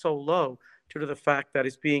cost is so low due to the fact that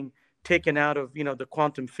it's being taken out of the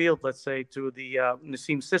quantum field, let's say, to the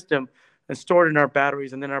Nassim system and stored in our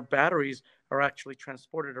batteries, and then our batteries are actually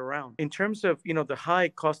transported around. In terms of the high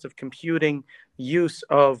cost of computing use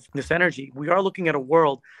of this energy, we are looking at a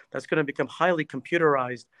world that's going to become highly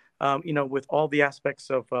computerized, with all the aspects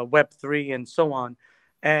of Web3 and so on.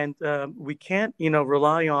 And we can't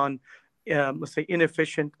rely on let's say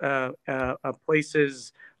inefficient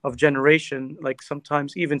places of generation, like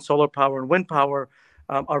sometimes even solar power and wind power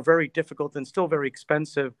are very difficult and still very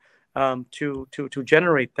expensive to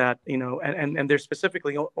generate that, and they're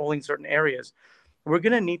specifically only in certain areas. We're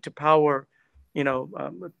going to need to power,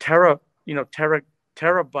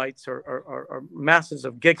 terabytes or masses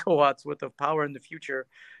of gigawatts worth of power in the future.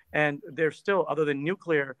 And there's still, other than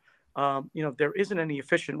nuclear, there isn't any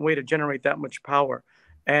efficient way to generate that much power.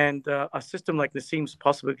 And a system like Nassim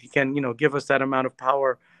possibly can, give us that amount of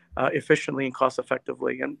power efficiently and cost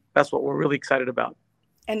effectively. And that's what we're really excited about.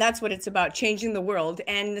 And that's what it's about, changing the world.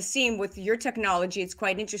 And Nassim, with your technology, it's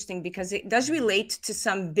quite interesting because it does relate to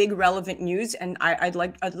some big relevant news. And I'd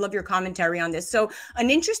love your commentary on this. So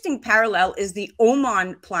an interesting parallel is the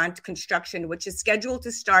Oman plant construction, which is scheduled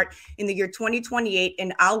to start in the year 2028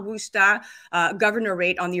 in Al Wusta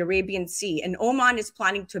Governorate on the Arabian Sea. And Oman is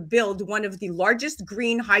planning to build one of the largest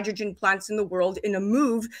green hydrogen plants in the world in a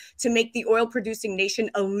move to make the oil producing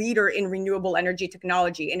nation a leader in renewable energy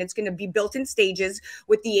technology. And it's going to be built in stages,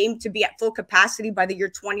 with the aim to be at full capacity by the year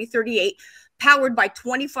 2038, powered by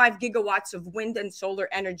 25 gigawatts of wind and solar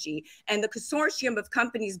energy. And the consortium of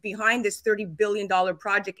companies behind this $30 billion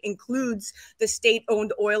project includes the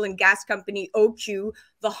state-owned oil and gas company OQ,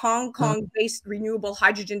 the Hong Kong-based renewable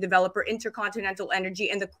hydrogen developer Intercontinental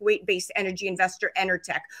Energy, and the Kuwait-based energy investor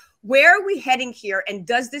Enertech. Where are we heading here, and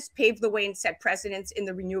does this pave the way and set precedents in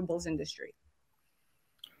the renewables industry?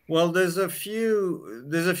 Well, there's a few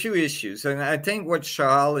issues, and I think what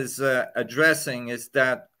Shahal is addressing is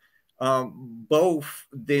that both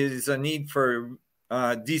there's a need for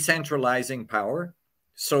decentralizing power.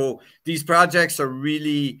 So these projects are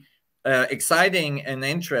really exciting and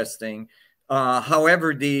interesting.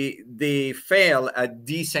 However, they fail at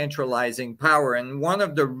decentralizing power, and one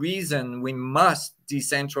of the reasons we must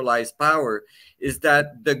decentralize power is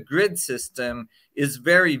that the grid system is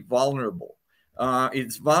very vulnerable.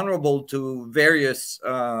 It's vulnerable to various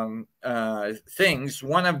things,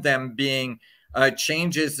 one of them being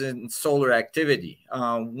changes in solar activity.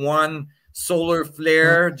 One solar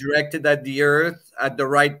flare directed at the Earth at the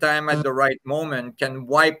right time, at the right moment, can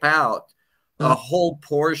wipe out a whole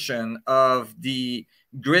portion of the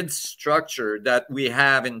grid structure that we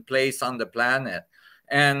have in place on the planet.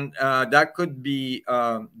 And that could be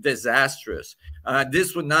disastrous.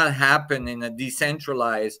 This would not happen in a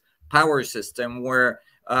decentralized power system where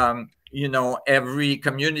every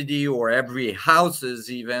community or every houses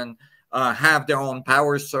even have their own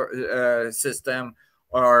power system,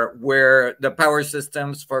 or where the power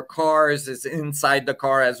systems for cars is inside the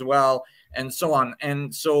car as well, and so on.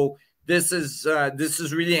 And so this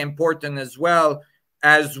is really important as well,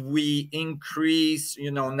 as we increase,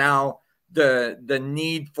 now the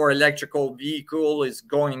need for electrical vehicle is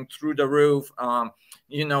going through the roof.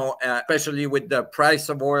 Especially with the price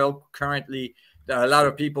of oil currently, a lot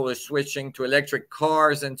of people are switching to electric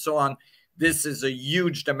cars and so on. This is a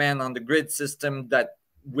huge demand on the grid system that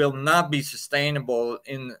will not be sustainable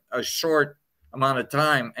in a short amount of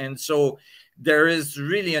time. And so there is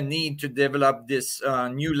really a need to develop this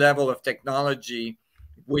new level of technology,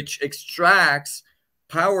 which extracts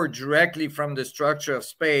power directly from the structure of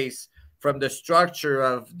space, from the structure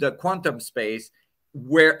of the quantum space,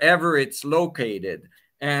 wherever it's located.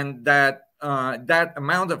 And that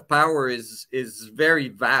amount of power is very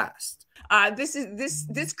vast.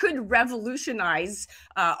 This could revolutionize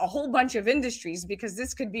a whole bunch of industries, because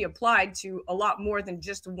this could be applied to a lot more than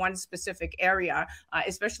just one specific area,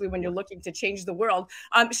 especially when you're looking to change the world.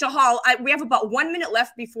 Shahal, we have about 1 minute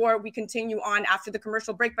left before we continue on after the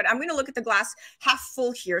commercial break, but I'm going to look at the glass half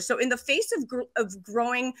full here. So in the face of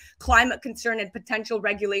growing climate concern and potential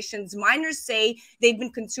regulations, miners say they've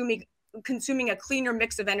been consuming a cleaner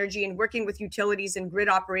mix of energy and working with utilities and grid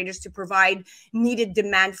operators to provide needed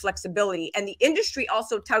demand flexibility. And the industry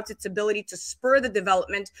also touts its ability to spur the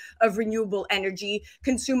development of renewable energy,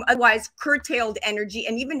 consume otherwise curtailed energy,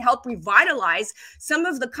 and even help revitalize some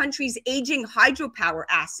of the country's aging hydropower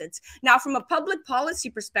assets. Now, from a public policy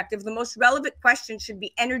perspective, the most relevant question should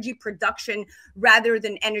be energy production rather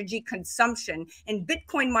than energy consumption. And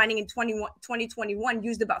Bitcoin mining in 2021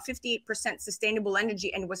 used about 58% sustainable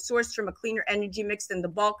energy and was sourced from a cleaner energy mix than the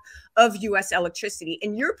bulk of U.S. electricity.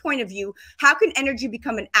 In your point of view, how can energy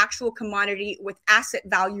become an actual commodity with asset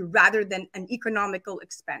value rather than an economical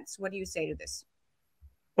expense? What do you say to this?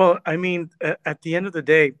 Well, I mean, at the end of the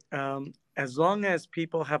day, as long as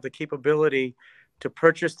people have the capability to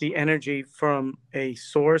purchase the energy from a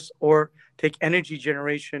source or take energy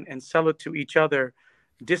generation and sell it to each other,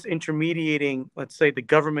 disintermediating, let's say, the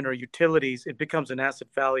government or utilities, it becomes an asset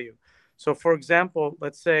value. So, for example,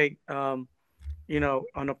 let's say, on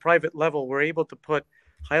a private level, we're able to put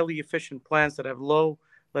highly efficient plants that have low,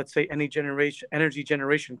 let's say, energy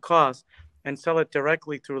generation costs and sell it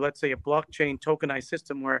directly through, let's say, a blockchain tokenized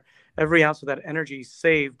system where every ounce of that energy is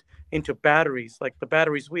saved into batteries, like the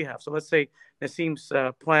batteries we have. So let's say Nassim's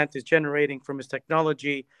plant is generating from his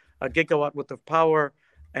technology a gigawatt worth of power,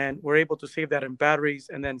 and we're able to save that in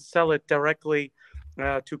batteries and then sell it directly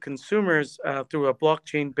to consumers through a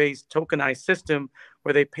blockchain-based tokenized system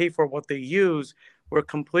where they pay for what they use. We're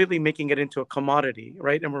completely making it into a commodity,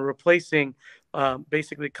 right? And we're replacing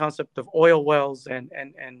basically the concept of oil wells and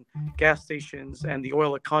gas stations and the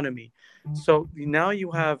oil economy. So now you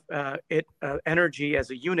have energy as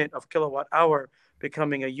a unit of kilowatt hour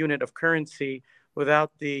becoming a unit of currency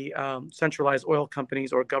without the centralized oil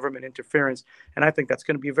companies or government interference. And I think that's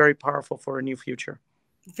going to be very powerful for a new future.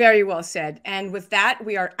 Very well said. And with that,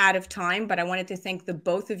 we are out of time, but I wanted to thank the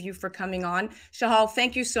both of you for coming on. Shahal,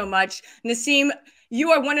 thank you so much. Nassim,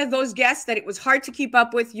 you are one of those guests that it was hard to keep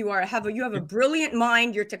up with. You have a brilliant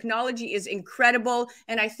mind. Your technology is incredible.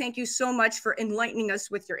 And I thank you so much for enlightening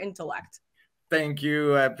us with your intellect. Thank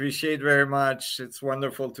you. I appreciate very much. It's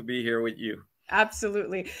wonderful to be here with you.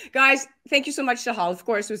 Absolutely. Guys, thank you so much, Shahal. Of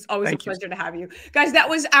course, it was always a pleasure to have you. Guys, that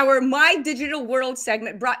was our My Digital World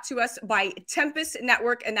segment brought to us by Tempest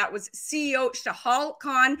Network, and that was CEO Shahal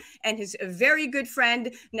Khan and his very good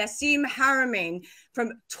friend, Nassim Haramein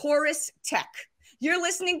from Taurus Tech. You're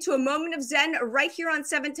listening to A Moment of Zen right here on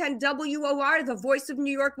 710 WOR, the voice of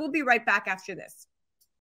New York. We'll be right back after this.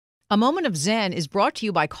 A Moment of Zen is brought to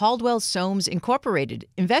you by Caldwell Soames Incorporated,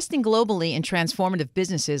 investing globally in transformative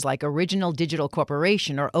businesses like Original Digital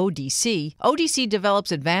Corporation, or ODC. ODC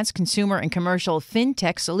develops advanced consumer and commercial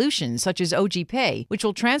fintech solutions such as OG Pay, which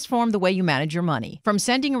will transform the way you manage your money. From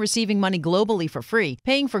sending and receiving money globally for free,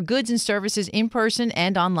 paying for goods and services in person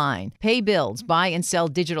and online, pay bills, buy and sell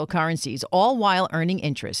digital currencies, all while earning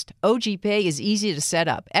interest. OG Pay is easy to set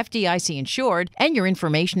up, FDIC insured, and your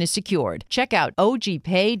information is secured. Check out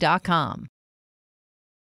ogpay.com.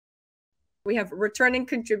 We have returning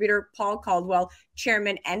contributor Paul Caldwell,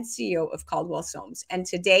 chairman and CEO of Caldwell Soames. And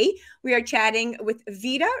today we are chatting with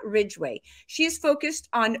Vida Ridgway. She is focused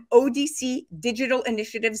on ODC digital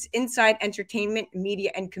initiatives inside entertainment, media,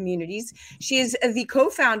 and communities. She is the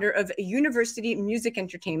co-founder of University Music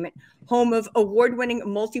Entertainment, home of award-winning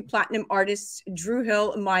multi-platinum artists Drew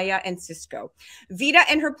Hill, Maya, and Cisco. Vida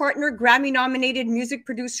and her partner, Grammy-nominated music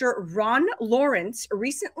producer Ron Lawrence,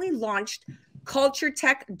 recently launched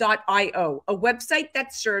culturetech.io, a website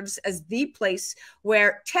that serves as the place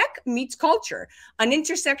where tech meets culture, an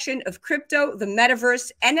intersection of crypto, the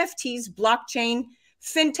metaverse, NFTs, blockchain,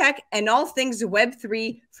 fintech, and all things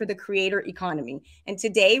Web3 for the creator economy. And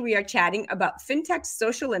today we are chatting about fintech's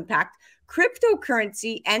social impact,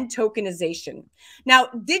 cryptocurrency, and tokenization. Now,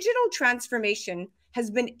 digital transformation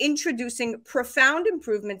has been introducing profound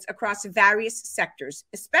improvements across various sectors,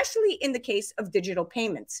 especially in the case of digital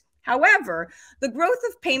payments. However, the growth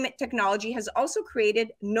of payment technology has also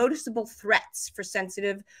created noticeable threats for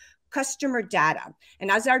sensitive customer data.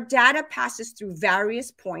 And as our data passes through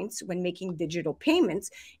various points when making digital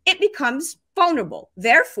payments, it becomes vulnerable.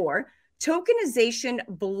 Therefore, tokenization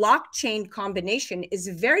blockchain combination is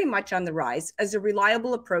very much on the rise as a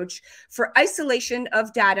reliable approach for isolation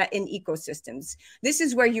of data in ecosystems. This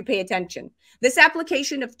is where you pay attention. This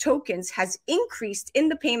application of tokens has increased in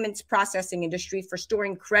the payments processing industry for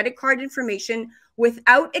storing credit card information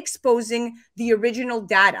without exposing the original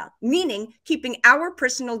data, meaning keeping our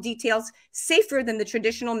personal details safer than the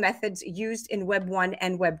traditional methods used in Web 1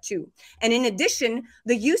 and Web 2. And in addition,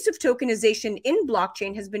 the use of tokenization in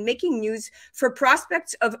blockchain has been making news for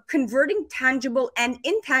prospects of converting tangible and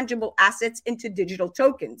intangible assets into digital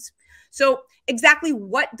tokens. So exactly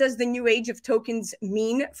what does the new age of tokens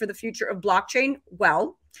mean for the future of blockchain?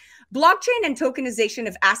 Well, blockchain and tokenization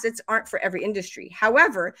of assets aren't for every industry.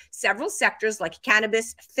 However, several sectors like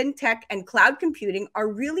cannabis, fintech, and cloud computing are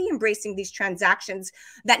really embracing these transactions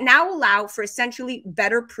that now allow for essentially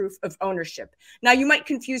better proof of ownership. Now, you might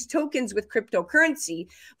confuse tokens with cryptocurrency,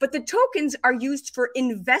 but the tokens are used for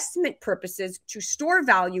investment purposes to store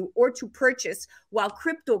value or to purchase, while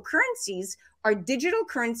cryptocurrencies are digital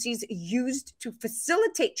currencies used to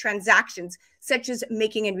facilitate transactions such as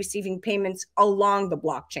making and receiving payments along the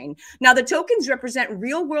blockchain. Now, the tokens represent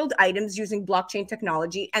real-world items using blockchain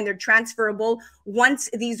technology, and they're transferable once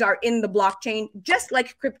these are in the blockchain, just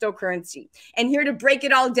like cryptocurrency. And here to break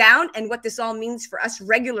it all down and what this all means for us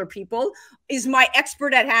regular people is my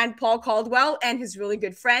expert at hand, Paul Caldwell, and his really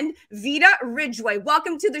good friend, Vida Ridgway.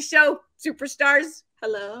 Welcome to the show, superstars.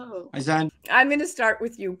 Hello. Hi, Zen. I'm going to start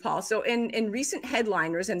with you, Paul. So in recent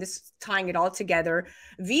headliners, and this tying it all together,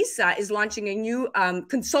 Visa is launching a new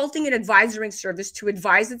consulting and advisory service to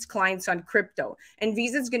advise its clients on crypto. And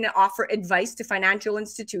Visa is going to offer advice to financial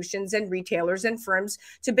institutions and retailers and firms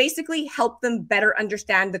to basically help them better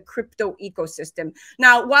understand the crypto ecosystem.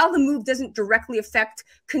 Now, while the move doesn't directly affect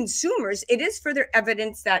consumers, it is further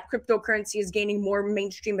evidence that cryptocurrency is gaining more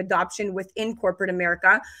mainstream adoption within corporate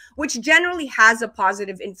America, which generally has a positive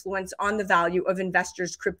influence on the value of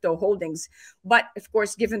investors' crypto holdings. But of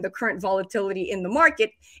course, given the current volatility in the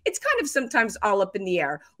market, it's kind of sometimes all up in the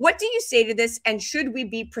air. What do you say to this, and should we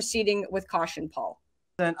be proceeding with caution, Paul?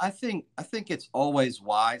 Then I think it's always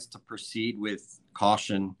wise to proceed with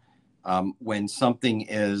caution when something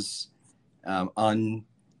is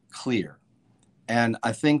unclear. And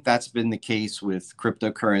I think that's been the case with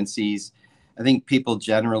cryptocurrencies. I think people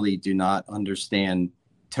generally do not understand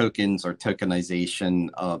tokens or tokenization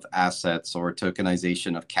of assets or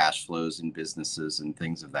tokenization of cash flows in businesses and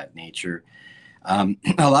things of that nature. A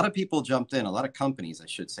lot of people jumped in, a lot of companies, I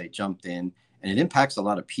should say, jumped in, and it impacts a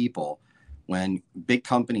lot of people when big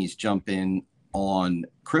companies jump in on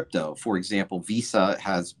crypto. For example, Visa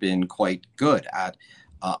has been quite good at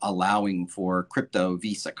allowing for crypto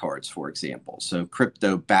Visa cards, for example. So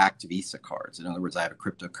crypto-backed Visa cards. In other words, I have a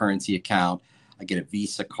cryptocurrency account, I get a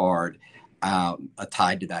Visa card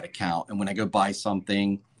tied to that account. And when I go buy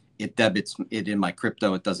something, it debits it in my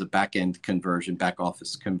crypto. It does a back-end conversion, back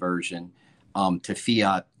office conversion to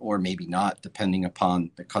fiat, or maybe not, depending upon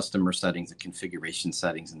the customer settings, the configuration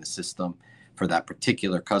settings in the system for that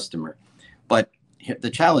particular customer. But the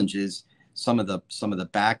challenge is some of the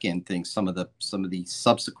back-end things, some of the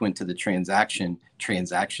subsequent to the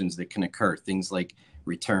transactions that can occur, things like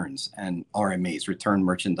returns and RMAs, return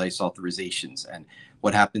merchandise authorizations, and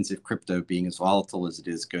what happens if crypto, being as volatile as it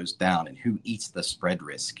is, goes down, and who eats the spread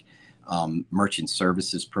risk. Merchant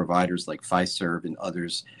services providers like Fiserv and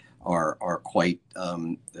others are quite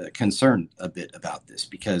concerned a bit about this,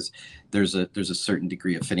 because there's a certain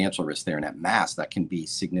degree of financial risk there, and at mass that can be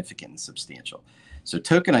significant and substantial. So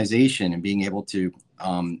tokenization and being able to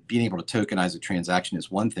tokenize a transaction is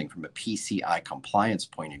one thing from a PCI compliance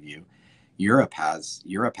point of view. Europe has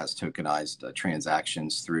tokenized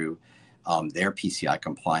transactions through their PCI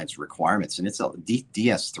compliance requirements, and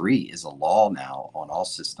DS3 is a law now on all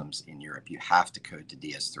systems in Europe. You have to code to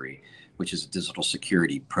DS3, which is a digital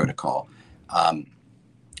security protocol. And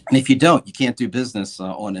if you don't, you can't do business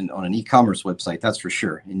on an e-commerce website, that's for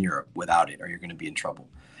sure, in Europe without it, or you're going to be in trouble.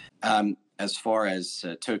 As far as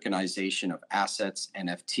tokenization of assets,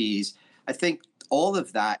 NFTs, I think all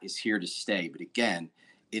of that is here to stay. But again,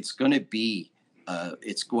 it's going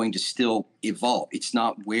to still evolve. It's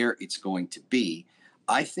not where it's going to be.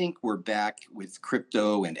 I think we're back with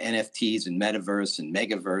crypto and NFTs and metaverse and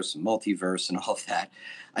megaverse and multiverse and all of that.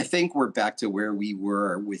 I think we're back to where we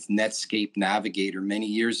were with Netscape Navigator many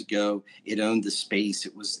years ago. It owned the space.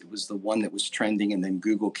 It was the one that was trending, and then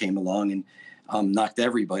Google came along and knocked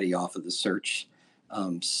everybody off of the search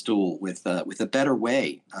stool with a better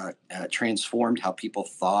way, transformed how people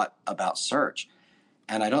thought about search.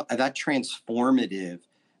 And that transformative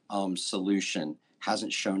solution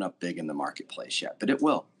hasn't shown up big in the marketplace yet, but it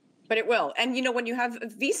will. But it will. And, you know, when you have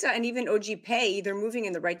Visa and even OG Pay, they're moving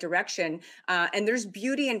in the right direction. And there's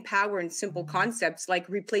beauty and power in simple concepts like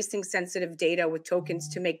replacing sensitive data with tokens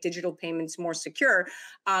to make digital payments more secure.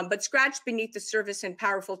 But scratched beneath the surface and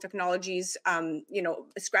powerful technologies, you know,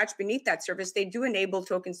 scratched beneath that surface, they do enable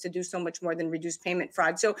tokens to do so much more than reduce payment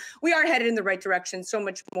fraud. So we are headed in the right direction. So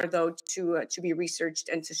much more, though, to be researched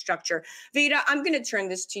and to structure. Vida, I'm going to turn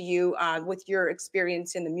this to you with your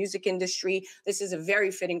experience in the music industry. This is a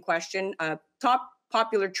very fitting question, top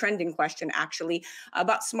popular trending question, actually,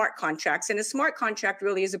 about smart contracts. And a smart contract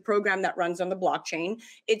really is a program that runs on the blockchain.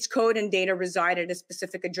 Its code and data reside at a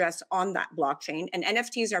specific address on that blockchain. And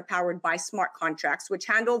NFTs are powered by smart contracts, which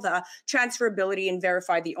handle the transferability and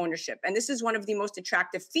verify the ownership. And this is one of the most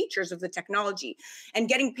attractive features of the technology. And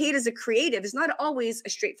getting paid as a creative is not always a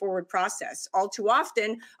straightforward process. All too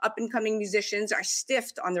often, up-and-coming musicians are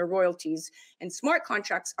stiffed on their royalties. And smart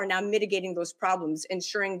contracts are now mitigating those problems,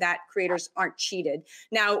 ensuring that creators aren't cheated.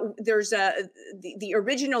 Now, there's the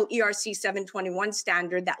original ERC 721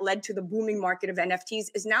 standard that led to the booming market of NFTs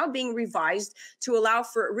is now being revised to allow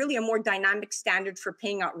for really a more dynamic standard for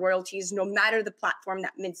paying out royalties, no matter the platform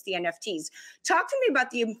that mints the NFTs. Talk to me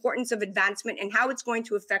about the importance of advancement and how it's going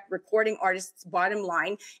to affect recording artists' bottom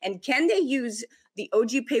line. And can they use the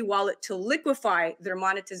OG Pay wallet to liquefy their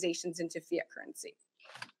monetizations into fiat currency?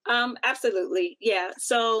 Absolutely. Yeah.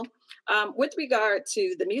 So with regard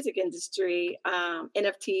to the music industry,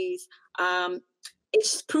 NFTs,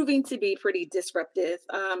 it's proving to be pretty disruptive.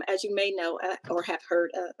 As you may know or have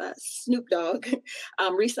heard, Snoop Dogg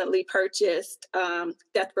recently purchased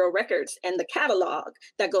Death Row Records and the catalog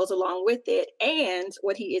that goes along with it. And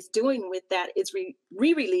what he is doing with that is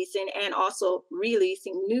re-releasing and also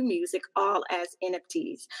releasing new music all as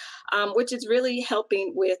NFTs, which is really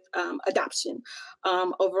helping with adoption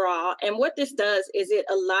overall. And what this does is it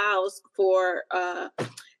allows for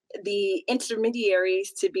the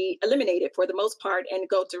intermediaries to be eliminated for the most part and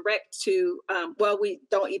go direct to, well, we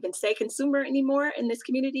don't even say consumer anymore in this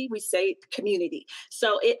community, we say community.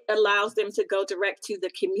 So it allows them to go direct to the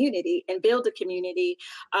community and build a community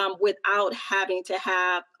without having to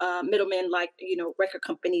have middlemen like, you know, record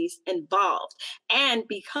companies involved. And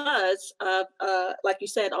because of, like you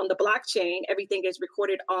said, on the blockchain, everything is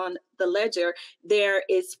recorded on the ledger, there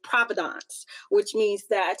is provenance, which means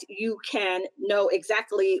that you can know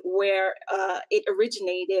exactly where it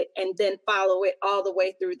originated and then follow it all the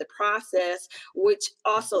way through the process, which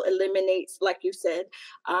also eliminates, like you said,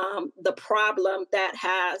 the problem that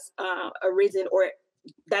has arisen or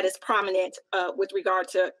that is prominent with regard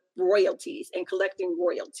to royalties and collecting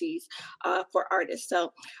royalties for artists.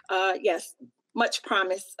 So yes, much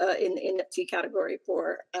promise in the NFT category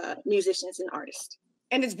for musicians and artists.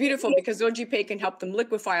 And it's beautiful because OG Pay can help them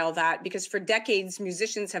liquefy all that, because for decades,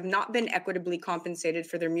 musicians have not been equitably compensated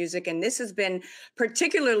for their music. And this has been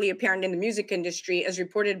particularly apparent in the music industry. As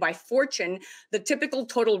reported by Fortune, the typical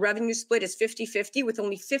total revenue split is 50-50, with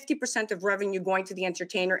only 50% of revenue going to the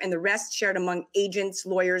entertainer and the rest shared among agents,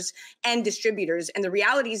 lawyers, and distributors. And the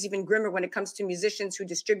reality is even grimmer when it comes to musicians who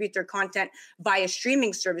distribute their content via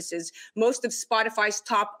streaming services. Most of Spotify's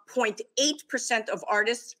top 0.8% of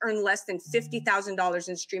artists earn less than $50,000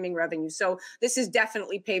 in streaming revenue. So this is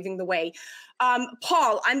definitely paving the way.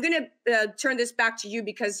 Paul, I'm going to turn this back to you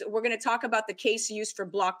because we're going to talk about the case used for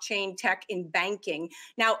blockchain tech in banking.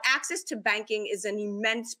 Now, access to banking is an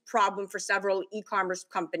immense problem for several e-commerce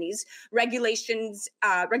companies. Regulation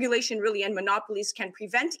really and monopolies can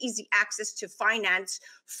prevent easy access to finance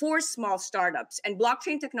for small startups. And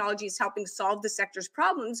blockchain technology is helping solve the sector's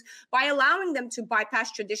problems by allowing them to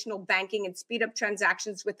bypass traditional banking and speed up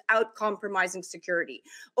transactions without compromising security.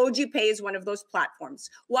 OG Pay is one of those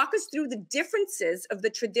platforms. Walk us through the differences of the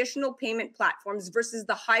traditional payment platforms versus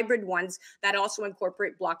the hybrid ones that also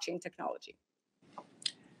incorporate blockchain technology.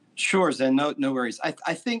 Sure, Zen, no worries. I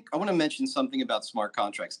think I want to mention something about smart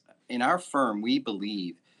contracts. In our firm, we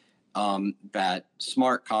believe that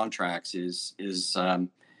smart contracts is the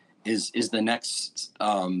next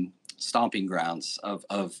stomping grounds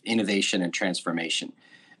of innovation and transformation.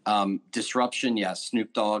 Disruption, yes,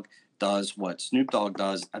 Snoop Dogg does what Snoop Dogg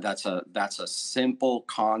does. That's a simple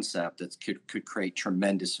concept that could create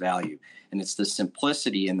tremendous value. And it's the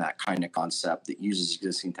simplicity in that kind of concept that uses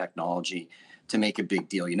existing technology to make a big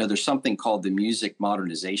deal. You know, there's something called the Music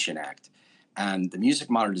Modernization Act. And the Music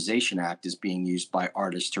Modernization Act is being used by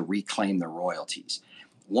artists to reclaim their royalties.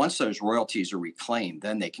 Once those royalties are reclaimed,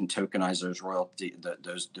 then they can tokenize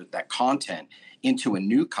those that content into a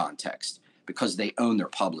new context because they own their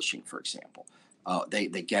publishing, for example. They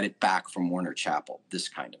get it back from Warner Chappell, this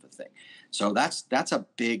kind of a thing. So that's a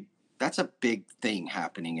big That's a big thing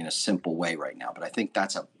happening in a simple way right now, but I think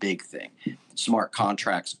that's a big thing. Smart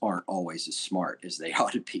contracts aren't always as smart as they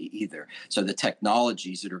ought to be either. So the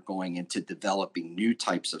technologies that are going into developing new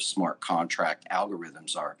types of smart contract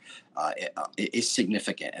algorithms is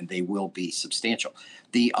significant, and they will be substantial.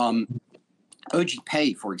 The OG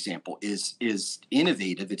Pay, for example, is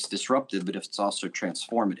innovative, it's disruptive, but it's also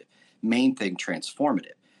transformative. Main thing,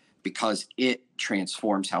 transformative, because it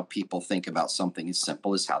transforms how people think about something as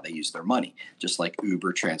simple as how they use their money. Just like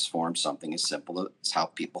Uber transforms something as simple as how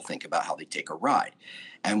people think about how they take a ride.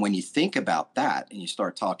 And when you think about that and you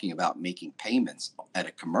start talking about making payments at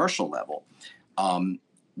a commercial level,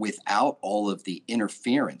 without all of the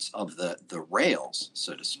interference of the rails,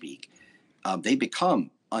 so to speak, they become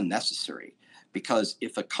unnecessary. Because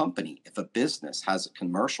if a business has a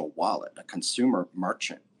commercial wallet, a consumer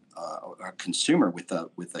merchant, a consumer with a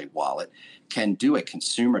wallet can do a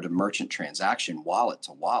consumer to merchant transaction, wallet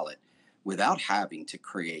to wallet, without having to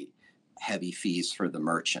create heavy fees for the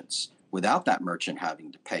merchants, without that merchant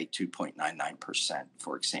having to pay 2.99%,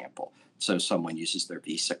 for example. So someone uses their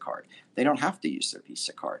Visa card. They don't have to use their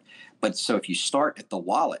Visa card. But so if you start at the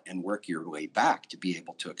wallet and work your way back to be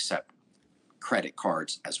able to accept credit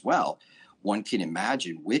cards as well, one can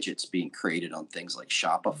imagine widgets being created on things like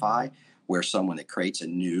Shopify, where someone that creates a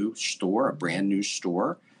new store, a brand new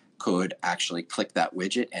store, could actually click that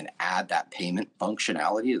widget and add that payment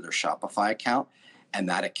functionality to their Shopify account. And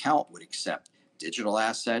that account would accept digital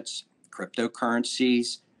assets,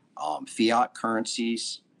 cryptocurrencies, fiat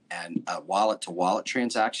currencies, and wallet-to-wallet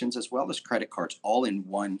transactions, as well as credit cards, all in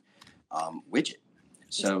one widget.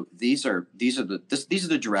 So these are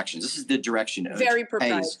the directions. This is the direction very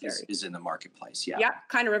proprietary is in the marketplace. Yeah. Yeah,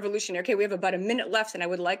 kind of revolutionary. Okay, we have about a minute left, and I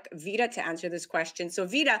would like Vita to answer this question. So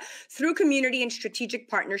Vita, through community and strategic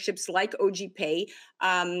partnerships like OG Pay,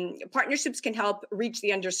 partnerships can help reach the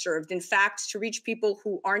underserved. In fact, to reach people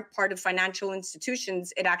who aren't part of financial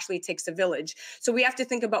institutions, it actually takes a village. So we have to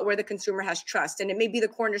think about where the consumer has trust, and it may be the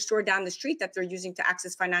corner store down the street that they're using to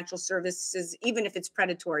access financial services, even if it's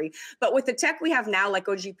predatory. But with the tech we have now, like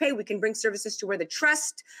OG Pay, we can bring services to where the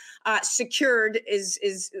trust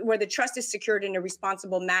is where the trust is secured in a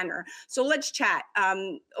responsible manner. So let's chat.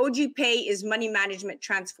 OG Pay is money management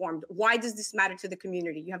transformed. Why does this matter to the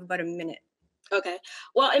community? You have about a minute. Okay.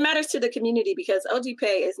 Well, it matters to the community because OG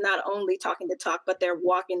Pay is not only talking the talk, but they're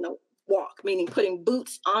walking the walk, meaning putting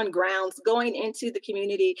boots on grounds, going into the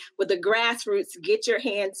community with the grassroots, get your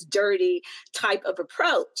hands dirty type of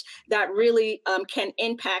approach that really can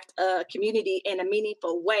impact a community in a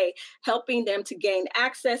meaningful way, helping them to gain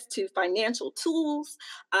access to financial tools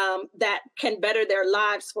that can better their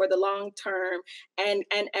lives for the long term, and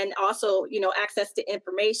also, access to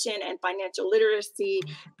information and financial literacy,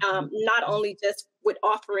 not only just with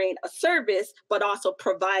offering a service, but also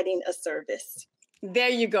providing a service. There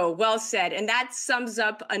you go. Well said. And that sums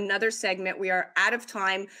up another segment. We are out of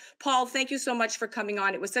time. Paul, thank you so much for coming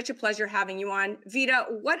on. It was such a pleasure having you on. Vita,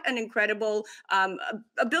 what an incredible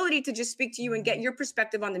ability to just speak to you and get your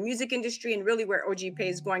perspective on the music industry and really where OG Pay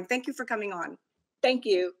is going. Thank you for coming on. Thanks.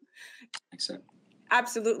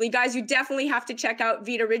 Absolutely. Guys, you definitely have to check out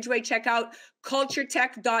Vita Ridgway. Check out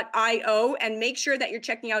culturetech.io and make sure that you're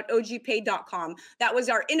checking out ogpay.com. That was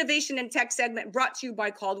our innovation and tech segment brought to you by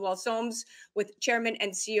Caldwell Soames with Chairman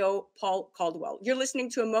and CEO Paul Caldwell. You're listening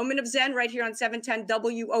to A Moment of Zen right here on 710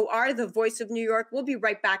 WOR, the voice of New York. We'll be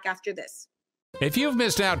right back after this. If you've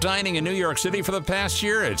missed out dining in New York City for the past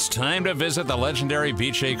year, it's time to visit the legendary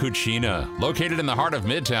Vice Cucina. Located in the heart of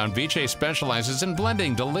Midtown, Vice specializes in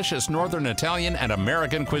blending delicious Northern Italian and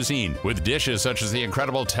American cuisine with dishes such as the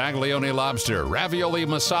incredible taglione lobster, ravioli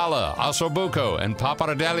masala, ossobuco, and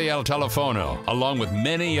pappardelle al telefono, along with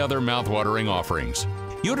many other mouthwatering offerings.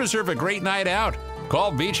 You deserve a great night out.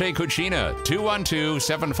 Call Vice Cucina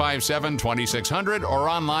 212-757-2600 or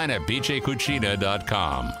online at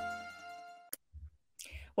vicecucina.com.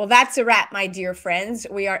 Well, that's a wrap, my dear friends.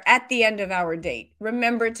 We are at the end of our date.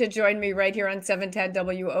 Remember to join me right here on 710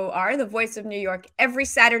 WOR, the voice of New York, every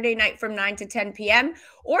Saturday night from 9 to 10 p.m.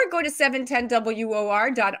 or go to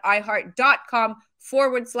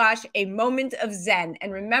 710WOR.iHeart.com/A Moment of Zen.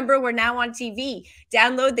 And remember, we're now on TV.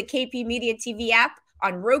 Download the KP Media TV app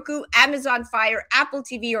on Roku, Amazon Fire, Apple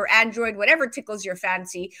TV, or Android, whatever tickles your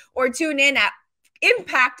fancy, or tune in at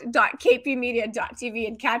impact.kpmedia.tv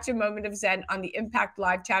and catch A Moment of Zen on the Impact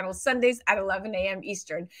Live channel Sundays at 11 a.m.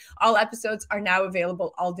 Eastern. All episodes are now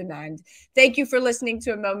available on demand. Thank you for listening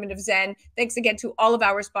to A Moment of Zen. Thanks again to all of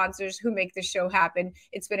our sponsors who make this show happen.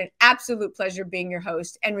 It's been an absolute pleasure being your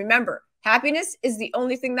host. And remember, happiness is the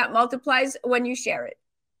only thing that multiplies when you share it.